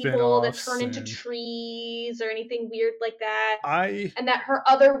pig people that turn into trees or anything weird like that. And that her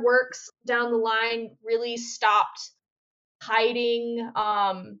other works down the line really stopped hiding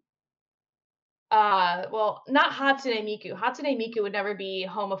well, not Hatsune Miku. Hatsune Miku would never be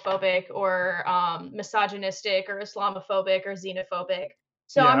homophobic or misogynistic or Islamophobic or xenophobic.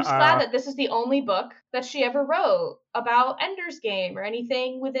 So I'm just glad that this is the only book that she ever wrote about Ender's Game or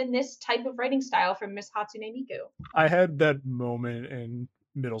anything within this type of writing style from Miss Hatsune Miku. I had that moment in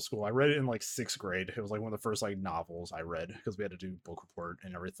middle school. I read it in like 6th grade. It was like one of the first like novels I read because we had to do book report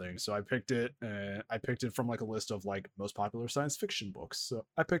and everything. So I picked it from like a list of like most popular science fiction books. So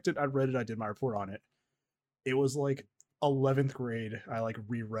I picked it, I read it, I did my report on it. It was like 11th grade. I like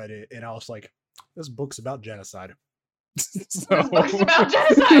reread it and I was like, this book's about genocide. This book's about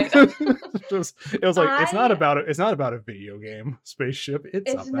genocide. It was like it's not about a video game spaceship.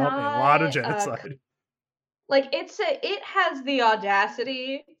 It's about a lot of genocide. Like it has the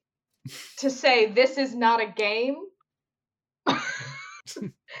audacity to say this is not a game.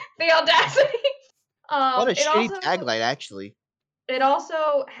 The audacity. What a shitty tagline, actually. It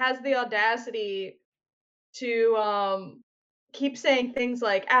also has the audacity to keep saying things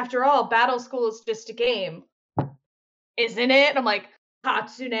like, after all, Battle School is just a game. Isn't it? I'm like,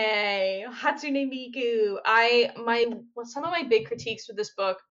 Hatsune Miku. Some of my big critiques with this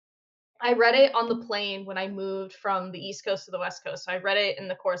book, I read it on the plane when I moved from the East Coast to the West Coast. So I read it in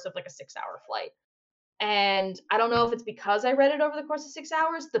the course of like a 6-hour flight. And I don't know if it's because I read it over the course of 6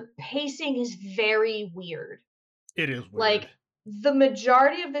 hours. The pacing is very weird. It is weird. Like, the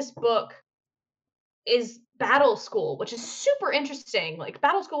majority of this book is Battle School, which is super interesting. Like,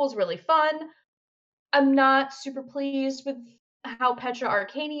 Battle School was really fun. I'm not super pleased with how Petra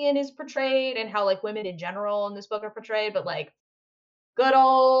Arcanian is portrayed and how like women in general in this book are portrayed, but like good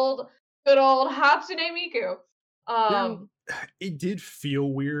old Hatsune Miku. There, Um it did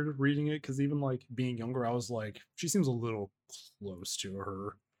feel weird reading it because even like being younger, I was like, she seems a little close to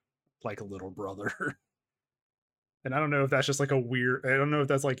her, like a little brother. And I don't know if that's just like a weird. I don't know if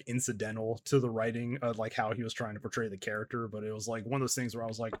that's like incidental to the writing of like how he was trying to portray the character, but it was like one of those things where I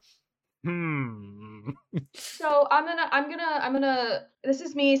was like, So I'm gonna this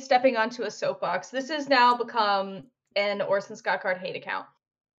is me stepping onto a soapbox. This has now become an Orson Scott Card hate account.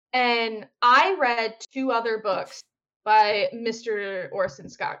 And I read two other books by Mr. Orson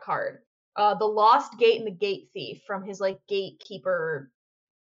Scott Card. The Lost Gate and the Gate Thief from his like Gatekeeper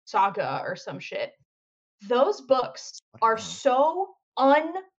saga or some shit. Those books are so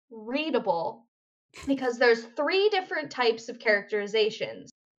unreadable because there's three different types of characterizations.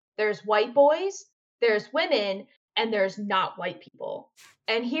 There's white boys, there's women, and there's not white people.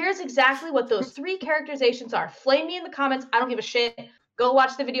 And here's exactly what those three characterizations are. Flame me in the comments. I don't give a shit. Go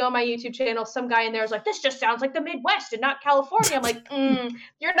watch the video on my YouTube channel. Some guy in there is like, this just sounds like the Midwest and not California. I'm like,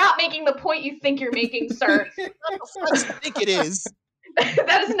 you're not making the point you think you're making, sir. I think it is.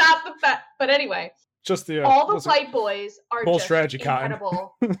 That is not the fact. But anyway, just the all the white boys are bold just strategy,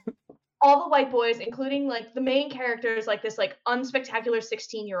 incredible. All the white boys, including like the main character, is like this like unspectacular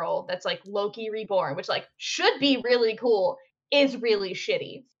 16-year-old that's like Loki reborn, which like should be really cool, is really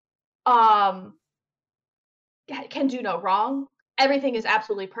shitty. Can do no wrong. Everything is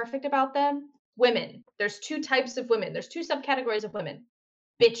absolutely perfect about them. Women. There's two types of women. There's two subcategories of women.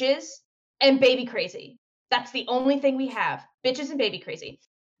 Bitches and baby crazy. That's the only thing we have. Bitches and baby crazy.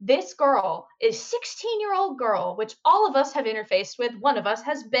 This girl is 16-year-old girl, which all of us have interfaced with. One of us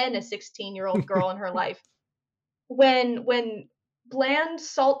has been a 16-year-old girl in her life. When bland,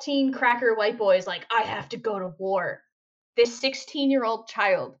 saltine cracker white boy is like, I have to go to war, this 16-year-old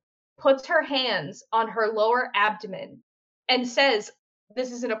child puts her hands on her lower abdomen and says,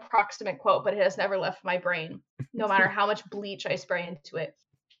 this is an approximate quote, but it has never left my brain, no matter how much bleach I spray into it.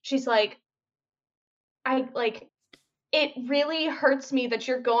 She's like, it really hurts me that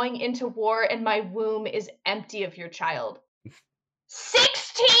you're going into war and my womb is empty of your child.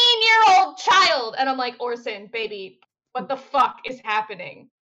 16-year-old child! And I'm like, Orson, baby, what the fuck is happening?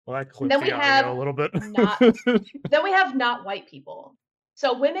 Well, that clipped the audio a little bit. Then we have not white people.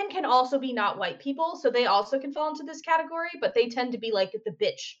 So women can also be not white people, so they also can fall into this category, but they tend to be like the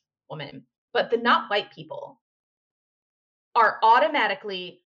bitch woman. But the not white people are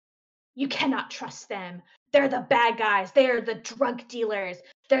automatically, you cannot trust them. They're the bad guys. They're the drug dealers.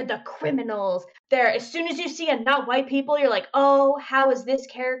 They're the criminals. As soon as you see a not white people, you're like, oh, how is this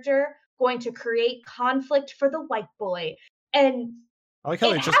character going to create conflict for the white boy? And I like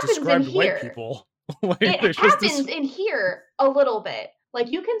how they just described white people. It happens in here a little bit. Like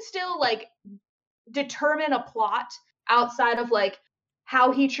you can still like determine a plot outside of like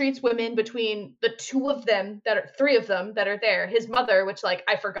how he treats women between the three of them that are there. His mother, which like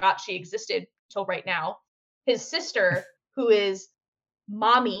I forgot she existed till right now. His sister, who is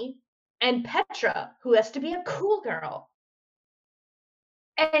mommy, and Petra, who has to be a cool girl.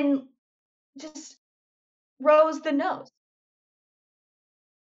 And just Rose the nose.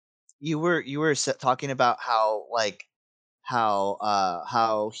 You were talking about how how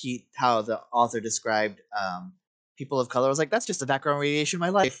the author described people of color. I was like, that's just the background radiation of my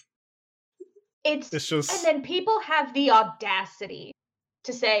life. It's just, and then people have the audacity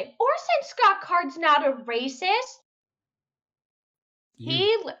to say Orson Scott Card's not a racist.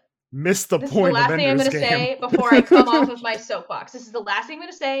 He missed the this point. This is the last thing I'm going to say before I come off of my soapbox. This is the last thing I'm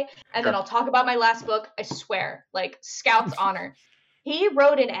going to say, and then I'll talk about my last book. I swear, like Scout's honor. He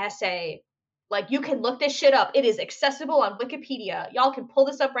wrote an essay. Like, you can look this shit up. It is accessible on Wikipedia. Y'all can pull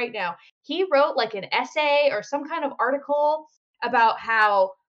this up right now. He wrote like an essay or some kind of article about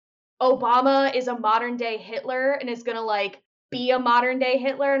how Obama is a modern day Hitler and is gonna like be a modern day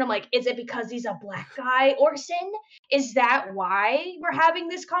Hitler. And I'm like, is it because he's a black guy, Orson? Is that why we're having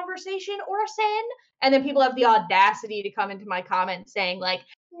this conversation, Orson? And then people have the audacity to come into my comments saying like,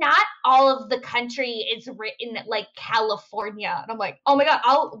 not all of the country is written like California. And I'm like, oh my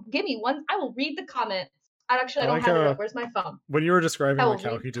God, give me one. I will read the comment. I don't have it up. Where's my phone? When you were describing like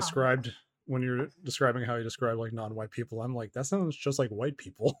how he described, when you're describing how he described like non-white people, I'm like, that sounds just like white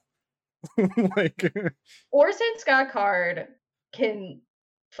people. Like Orson Scott Card can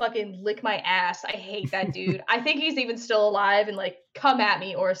fucking lick my ass. I hate that dude. I think he's even still alive and like, come at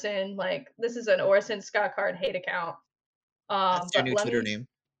me, Orson. Like, this is an Orson Scott Card hate account. That's your new Twitter name.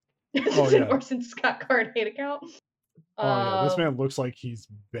 This is an Orson Scott Card hate account. Oh yeah, this Um, man looks like he's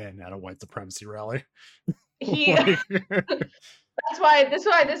been at a white supremacy rally. he Like, that's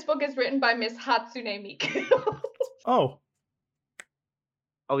why this book is written by Miss Hatsune Miku. oh,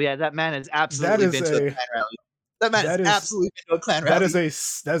 Oh yeah, that man has that absolutely is been to a a clan rally. That man has that is absolutely been to a clan that is rally.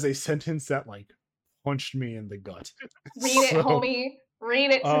 that is a sentence that like punched me in the gut. Read it, So, homie.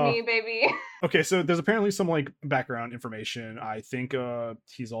 Read it to uh, me, baby. okay, so there's apparently some like background information. I think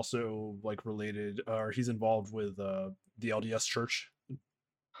he's also like related or he's involved with the LDS Church.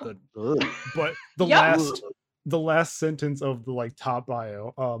 The, Ugh. but Yup. the last sentence of the like top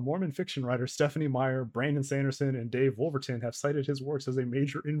bio, Mormon fiction writer Stephanie Meyer, Brandon Sanderson, and Dave Wolverton have cited his works as a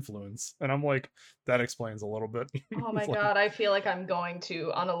major influence. And I'm like, that explains a little bit. Oh my It's like, god, I feel like I'm going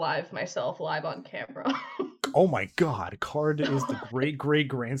to unalive myself live on camera. oh my god, Card is the great great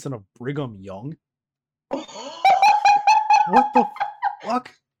grandson of Brigham Young. What the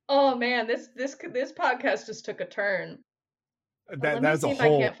fuck? Oh man, this podcast just took a turn. Let me That's see a if I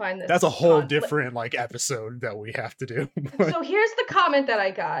whole can't find this. that's a whole different like episode that we have to do. But So here's the comment that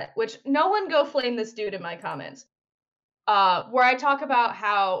I got, which no one go flame this dude in my comments. Where I talk about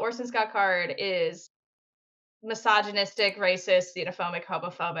how Orson Scott Card is misogynistic, racist, xenophobic,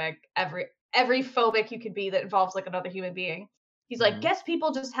 homophobic, every phobic you could be that involves like another human being. He's like, Mhm. guess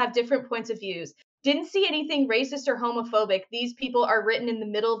people just have different points of views. Didn't see anything racist or homophobic. These people are written in the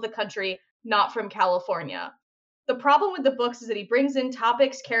middle of the country, not from California. The problem with the books is that he brings in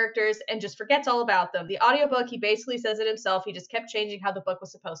topics, characters, and just forgets all about them. The audiobook, he basically says it himself. He just kept changing how the book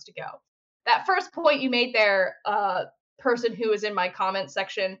was supposed to go. That first point you made there, person who is in my comment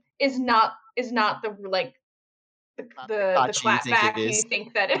section, is not the like the Thought you think clapback it is. you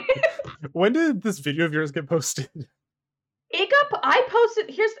think that it is. when did this video of yours get posted? I posted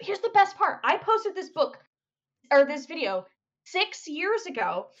here's the best part. I posted this book or this video 6 years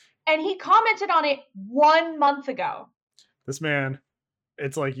ago and he commented on it 1 month ago. This man,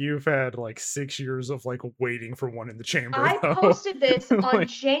 it's like you've had like 6 years of like waiting for one in the chamber. I though. posted this on Like,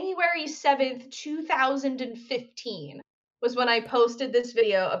 January 7th, 2015 was when I posted this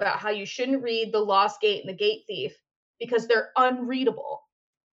video about how you shouldn't read The Lost Gate and The Gate Thief because they're unreadable.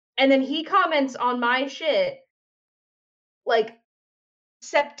 And then he comments on my shit like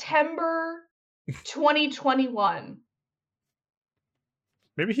September 2021.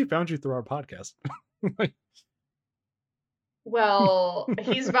 maybe he found you through our podcast. Like, Well,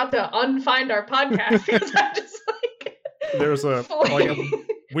 he's about to unfind our podcast because I'm just like there's a fully-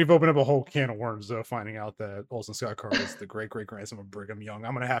 we've opened up a whole can of worms though, finding out that Olson Scott Card is the great great grandson of Brigham Young.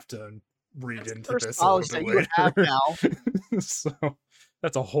 I'm gonna have to read into First this a knowledge little that bit you have later. now. So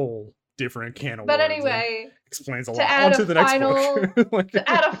that's a whole different can of But worms. and anyway, explains a to lot. add On to a the next final- book. Like, to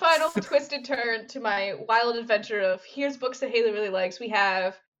add a final twisted turn to my wild adventure of here's books that Haley really likes, we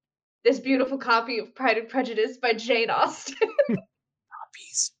have this beautiful copy of Pride and Prejudice by Jane Austen.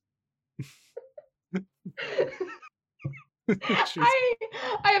 Copies. Jeez.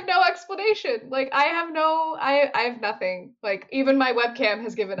 I have no explanation. Like I have nothing. Like even my webcam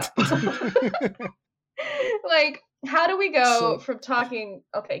has given up. Like how do we go So- from talking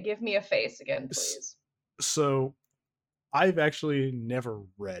okay, give me a face again, please. So I've actually never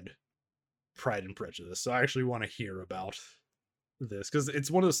read Pride and Prejudice, so I actually want to hear about this because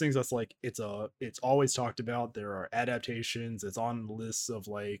it's one of those things that's like it's always talked about. There are adaptations, it's on lists of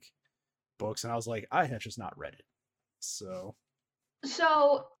like books, and I was like, I have just not read it. So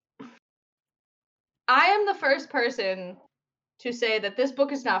So I am the first person to say that this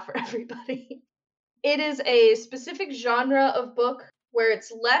book is not for everybody. It is a specific genre of book where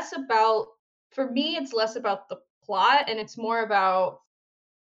it's less about, for me, it's less about the plot and it's more about,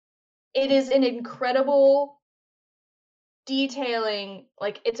 it is an incredible detailing,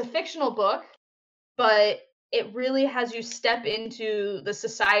 like it's a fictional book, but it really has you step into the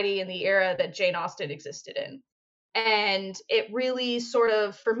society and the era that Jane Austen existed in. And it really sort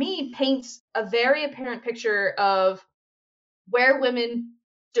of, for me, paints a very apparent picture of where women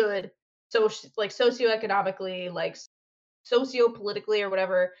stood, so like socioeconomically, like sociopolitically or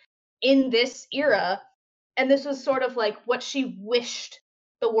whatever, in this era. And this was sort of like what she wished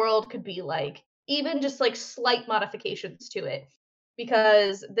the world could be like, even just like slight modifications to it.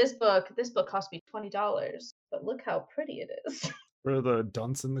 Because this book cost me $20, but look how pretty it is. for the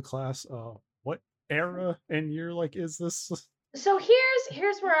dunce in the class, what era and year like is this? So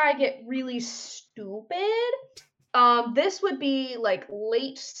here's where I get really stupid. This would be like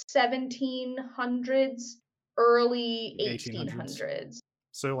late 1700s, early 1800s.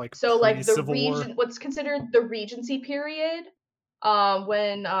 So like So like the pre-Civil War? region, what's considered the Regency period,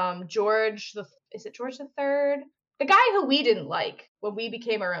 when George the Third, the guy who we didn't like when we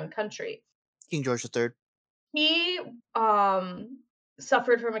became our own country. King George III. He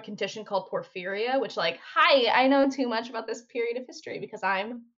suffered from a condition called porphyria, which like, hi, I know too much about this period of history because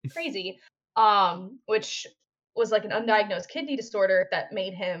I'm crazy. Which was like an undiagnosed kidney disorder that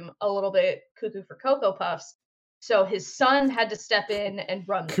made him a little bit cuckoo for Cocoa Puffs. So his son had to step in and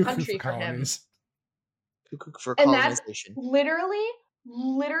run the Cuckoo for country for him. colonies. Cuckoo for And that's colonization.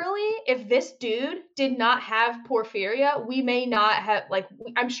 literally, if this dude did not have porphyria, we may not have, like,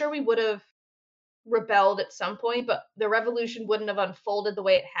 I'm sure we would have rebelled at some point, but the revolution wouldn't have unfolded the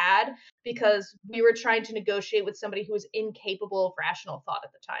way it had because we were trying to negotiate with somebody who was incapable of rational thought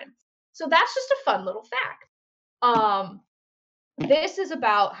at the time. So that's just a fun little fact. This is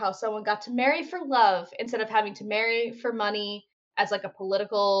about how someone got to marry for love instead of having to marry for money as like a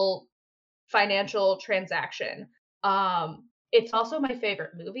political financial transaction. It's also my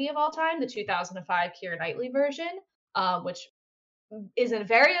favorite movie of all time, the 2005 Keira Knightley version, which is a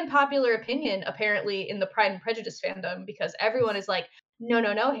very unpopular opinion apparently in the Pride and Prejudice fandom because everyone is like,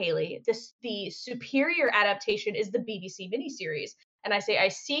 no, Haley, the superior adaptation is the BBC miniseries. And I say, I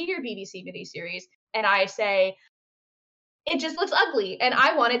see your BBC miniseries, and I say, it just looks ugly, and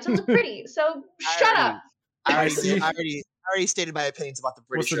I want it to look pretty. So shut up. I see. already stated my opinions about the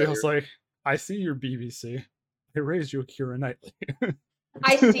What's British. the deal? It's like, I see your BBC. I raised you a Keira Knightley.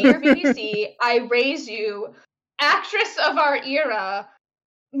 I see your BBC. I raise you, actress of our era.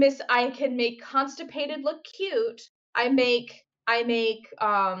 Miss, I can make constipated look cute. I make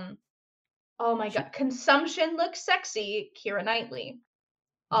oh my god, consumption look sexy, Keira Knightley.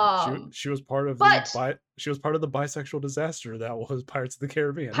 She was part of but she was part of the bisexual disaster that was Pirates of the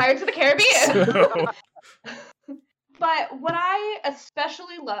Caribbean. Pirates of the Caribbean. So... But what I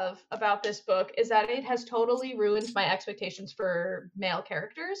especially love about this book is that it has totally ruined my expectations for male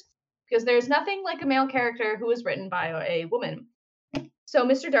characters because there's nothing like a male character who is written by a woman. So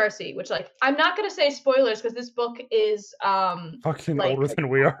Mr. Darcy, which like I'm not gonna say spoilers because this book is fucking like older than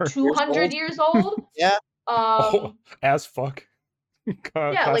we are. 200 years old. Yeah. As fuck.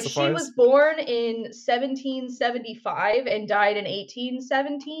 Yeah, like she was born in 1775 and died in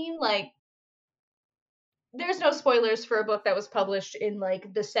 1817. Like, there's no spoilers for a book that was published in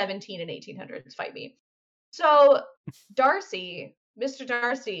like the 17 and 1800s. Fight me. So Darcy, Mr.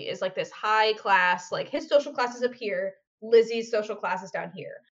 Darcy, is like this high class. Like his social class is up here. Lizzie's social class is down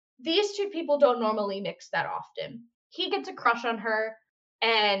here. These two people don't normally mix that often. He gets a crush on her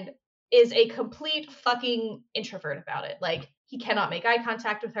and is a complete fucking introvert about it. Like, he cannot make eye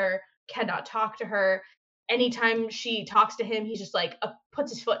contact with her, cannot talk to her. Anytime she talks to him, he's just like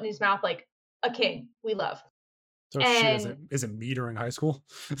puts his foot in his mouth like a king. We love. So and she isn't me during high school.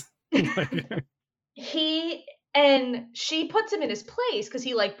 She puts him in his place because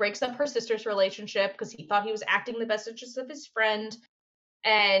he like breaks up her sister's relationship because he thought he was acting in the best interest of his friend.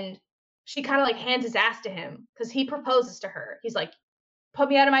 And she kind of like hands his ass to him because he proposes to her. He's like, put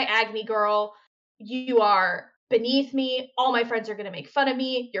me out of my agony, girl. You are beneath me. All my friends are going to make fun of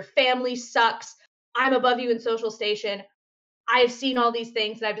me. Your family sucks. I'm above you in social station. I've seen all these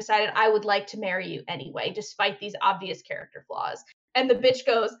things and I've decided I would like to marry you anyway, despite these obvious character flaws. And the bitch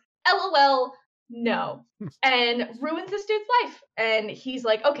goes, LOL, no. And ruins this dude's life. And he's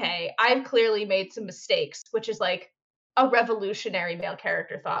like, okay, I've clearly made some mistakes, which is like a revolutionary male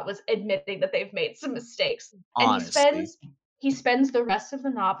character thought, was admitting that they've made some mistakes. Honestly. And he spends the rest of the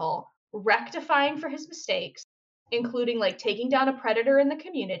novel rectifying for his mistakes, including like taking down a predator in the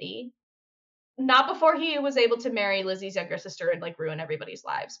community. Not before he was able to marry Lizzie's younger sister and like ruin everybody's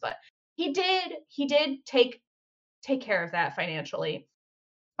lives, but he did take care of that financially.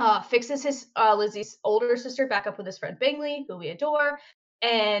 Fixes his Lizzie's older sister back up with his friend Bingley, who we adore,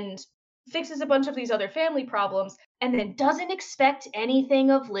 and fixes a bunch of these other family problems, and then doesn't expect anything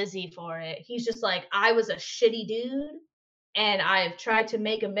of Lizzie for it. He's just like, I was a shitty dude, and I've tried to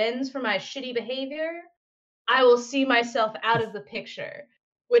make amends for my shitty behavior. I will see myself out of the picture,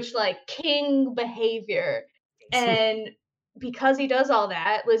 which like king behavior. And because he does all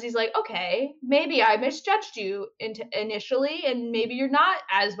that, Lizzie's like, okay, maybe I misjudged you initially, and maybe you're not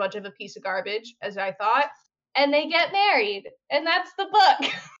as much of a piece of garbage as I thought. And they get married, and that's the book.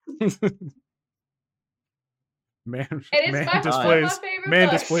 Man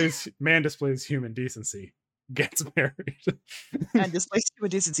displays human decency, gets married. And displays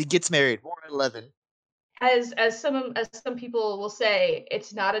human decency, gets married. Warren 11. As some people will say,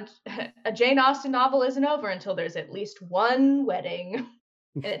 it's not a Jane Austen novel isn't over until there's at least one wedding,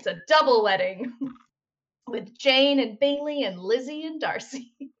 and it's a double wedding with Jane and Bingley and Lizzie and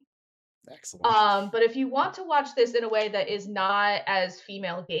Darcy. Excellent. But if you want to watch this in a way that is not as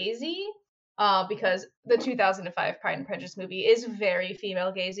female gazy, because the 2005 Pride and Prejudice movie is very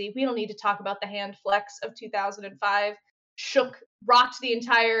female gazy. We don't need to talk about the hand flex of 2005. Rocked the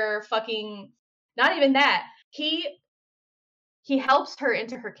entire fucking. Not even that. He helps her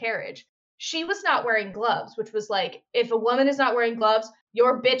into her carriage. She was not wearing gloves, which was like, if a woman is not wearing gloves,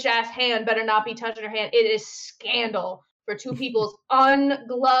 your bitch ass hand better not be touching her hand. It is scandal for two people's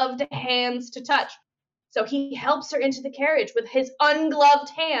ungloved hands to touch. So he helps her into the carriage with his ungloved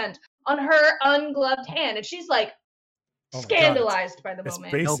hand on her ungloved hand. And she's like scandalized by the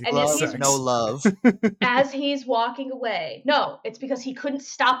moment. No basically gloves, sex. no love. As he's walking away. No, it's because he couldn't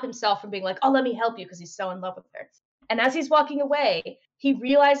stop himself from being like, oh, let me help you, because he's so in love with her. And as he's walking away, he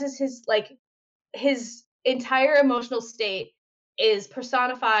realizes his entire emotional state is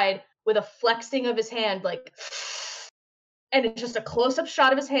personified with a flexing of his hand, like, and it's just a close-up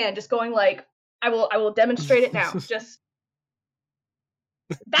shot of his hand just going like, I will demonstrate it now. Just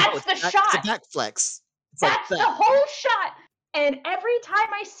that's the shot. It's a back flex. It's that's like the whole shot. And every time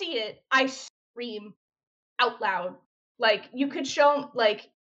I see it, I scream out loud. Like, you could show, like,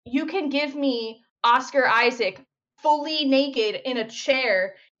 you can give me Oscar Isaac fully naked in a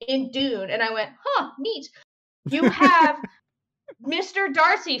chair in Dune, and I went, huh, neat. You have Mr.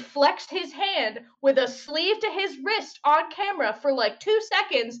 Darcy flexed his hand with a sleeve to his wrist on camera for like 2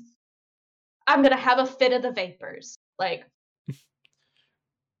 seconds. I'm gonna have a fit of the vapors. Like,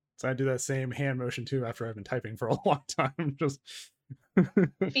 so I do that same hand motion too after I've been typing for a long time. Just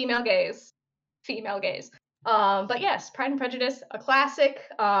female gaze. But yes, Pride and Prejudice, a classic.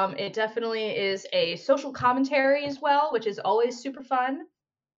 It definitely is a social commentary as well, which is always super fun.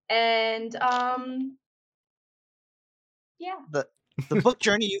 And yeah. The book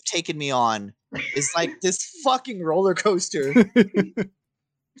journey you've taken me on is like this fucking roller coaster.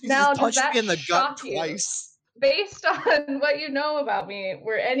 Now, just punched does that me in the gut shock you? twice. Based on what you know about me,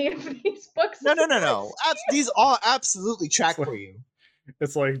 were any of these books? No. These all absolutely track for you.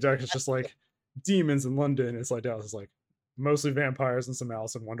 It's like Doug is just like demons in London. It's like Dallas is like mostly vampires and some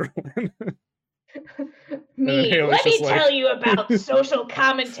Alice in Wonderland. Me, let me tell you about social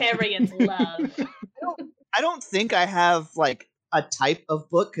commentary and love. I don't think I have like a type of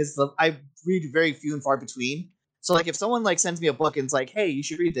book because I read very few and far between. So like if someone like sends me a book and it's like, hey, you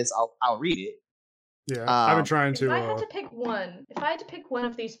should read this, I'll read it. Yeah, I've been trying to. If I had to pick one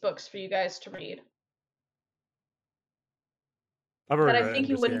of these books for you guys to read, that I think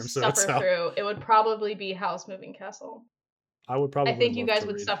you wouldn't suffer through, it would probably be Howl's Moving Castle. I would probably. I think you guys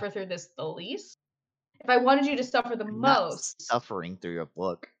would suffer through this the least. If I wanted you to suffer the most, not suffering through your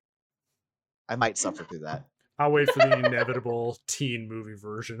book, I might suffer through that. I'll wait for the inevitable teen movie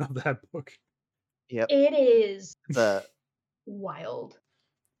version of that book. Yep, it is the wild.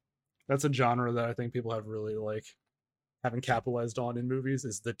 That's a genre that I think people have really like haven't capitalized on in movies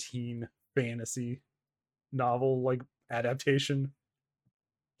is the teen fantasy novel like adaptation,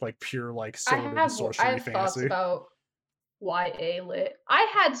 like pure like sword and sorcery I have fantasy. thoughts about YA lit. I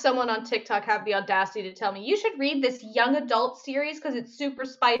had someone on TikTok have the audacity to tell me you should read this young adult series because it's super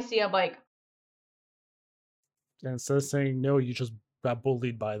spicy. I'm like, and instead of saying no, you just got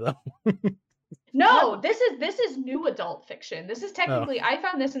bullied by them. no, this is new adult fiction. This is technically I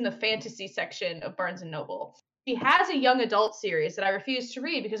found this in the fantasy section of Barnes and Noble. She has a young adult series that I refuse to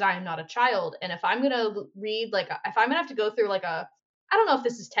read because I am not a child. And if I'm gonna read if I'm gonna have to go through like I don't know if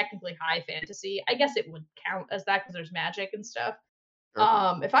this is technically high fantasy. I guess it would count as that because there's magic and stuff. If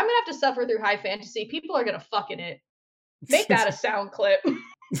I'm gonna have to suffer through high fantasy, people are gonna fuck in it. Make that a sound clip.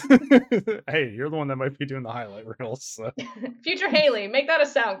 Hey, you're the one that might be doing the highlight reels. So. Future Haley, make that a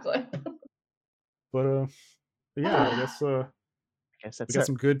sound clip. But yeah, I guess we got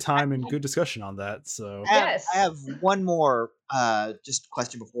some good time and good discussion on that. So I have one more just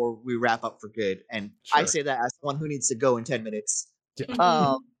question before we wrap up for good, and sure. I say that as someone who needs to go in 10 minutes.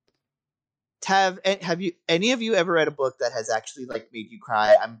 Yeah. Have any of you ever read a book that has actually like made you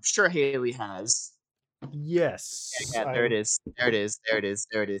cry? I'm sure Haley has. Yes. Yeah, there it is.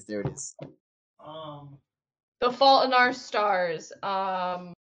 The Fault in Our Stars.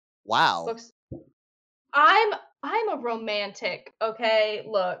 Wow. Books. I'm a romantic, okay?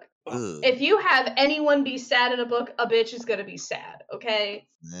 Look, if you have anyone be sad in a book, a bitch is gonna be sad, okay?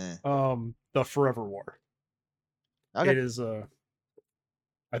 The Forever War. Okay. It is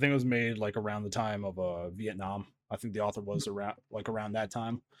I think it was made like around the time of Vietnam. I think the author was around that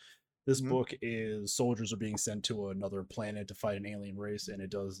time. This book is soldiers are being sent to another planet to fight an alien race, and it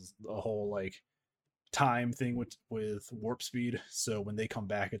does a whole like time thing with warp speed. So when they come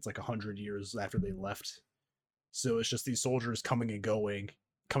back, it's like 100 years after they left. So it's just these soldiers coming and going,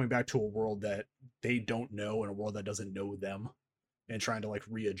 coming back to a world that they don't know and a world that doesn't know them. and trying to like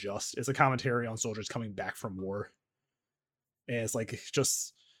readjust. It's a commentary on soldiers coming back from war. And it's like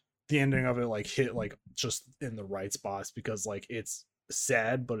just the ending of it like hit like just in the right spots because like it's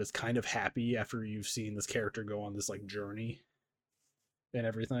sad, but it's kind of happy after you've seen this character go on this like journey and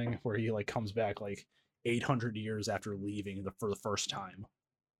everything, where he like comes back like 800 years after leaving for the first time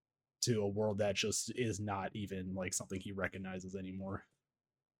to a world that just is not even like something he recognizes anymore.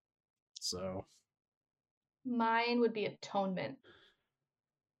 So mine would be Atonement.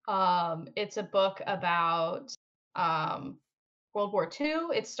 It's a book about World War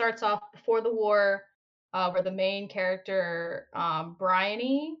II. It starts off before the war, where the main character,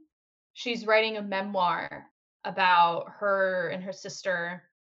 Bryony, she's writing a memoir about her and her sister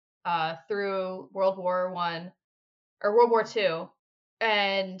through World War I or World War II,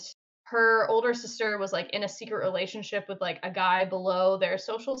 and her older sister was like in a secret relationship with like a guy below their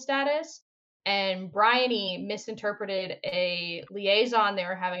social status, and Bryony misinterpreted a liaison they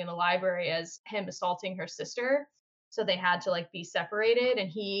were having in the library as him assaulting her sister. So they had to like be separated, and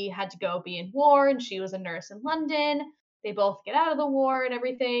he had to go be in war, and she was a nurse in London. They both get out of the war and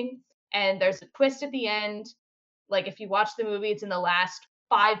everything. And there's a twist at the end. Like if you watch the movie, it's in the last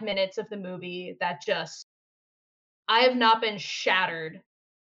 5 minutes of the movie that just, I have not been shattered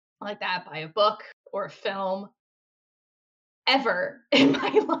like that by a book or a film ever in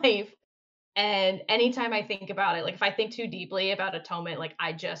my life. And anytime I think about it, like if I think too deeply about Atonement, like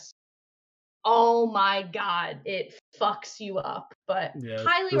I just, oh my god, it fucks you up. But yeah,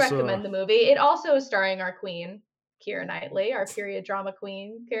 highly recommend the movie. It also is starring our queen, Keira Knightley, our period drama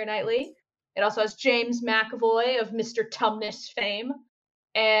queen, Keira Knightley. It also has James McAvoy of Mr. Tumnus fame,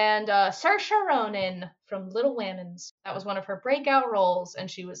 and Saoirse Ronan from Little Women's. That was one of her breakout roles,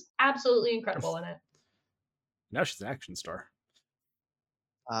 and she was absolutely incredible in it. Now she's an action star.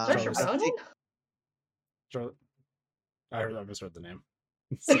 Saoirse Ronan? I misread the name.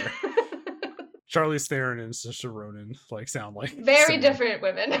 Sorry. Charlize Theron and Saoirse Ronan like sound like very different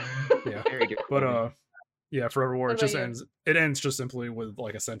women. Yeah, very different. But yeah, Forever War, it just ends. It ends just simply with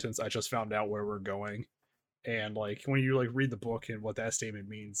like a sentence. I just found out where we're going, and like when you like read the book and what that statement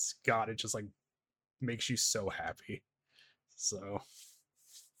means, God, it just like makes you so happy. So,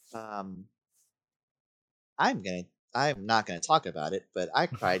 I'm not gonna talk about it, but I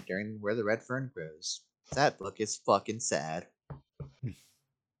cried during Where the Red Fern Grows. That book is fucking sad.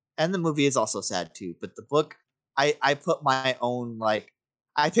 And the movie is also sad too, but the book, I put my own, like,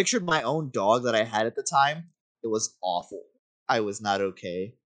 I pictured my own dog that I had at the time. It was awful. I was not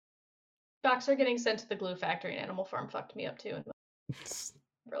okay. Boxer getting sent to the glue factory and Animal Farm fucked me up too.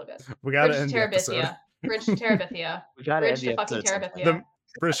 Real good. We gotta end the episode. Bridge to Terabithia. We gotta Bridge end the to fucking episode. Terabithia.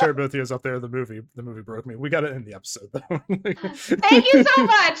 British Terabithia is up there. The movie broke me. We gotta end the episode though. Thank you so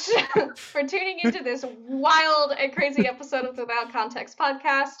much for tuning into this wild and crazy episode of the Without Context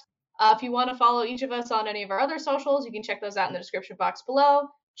podcast. If you want to follow each of us on any of our other socials, you can check those out in the description box below.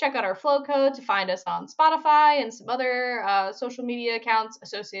 Check out our flow code to find us on Spotify and some other social media accounts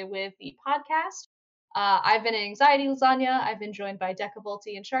associated with the podcast. I've been Anxiety Lasagna. I've been joined by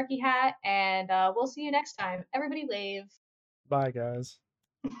Decavolti and Sharky Hat, and we'll see you next time. Everybody wave. Bye, guys.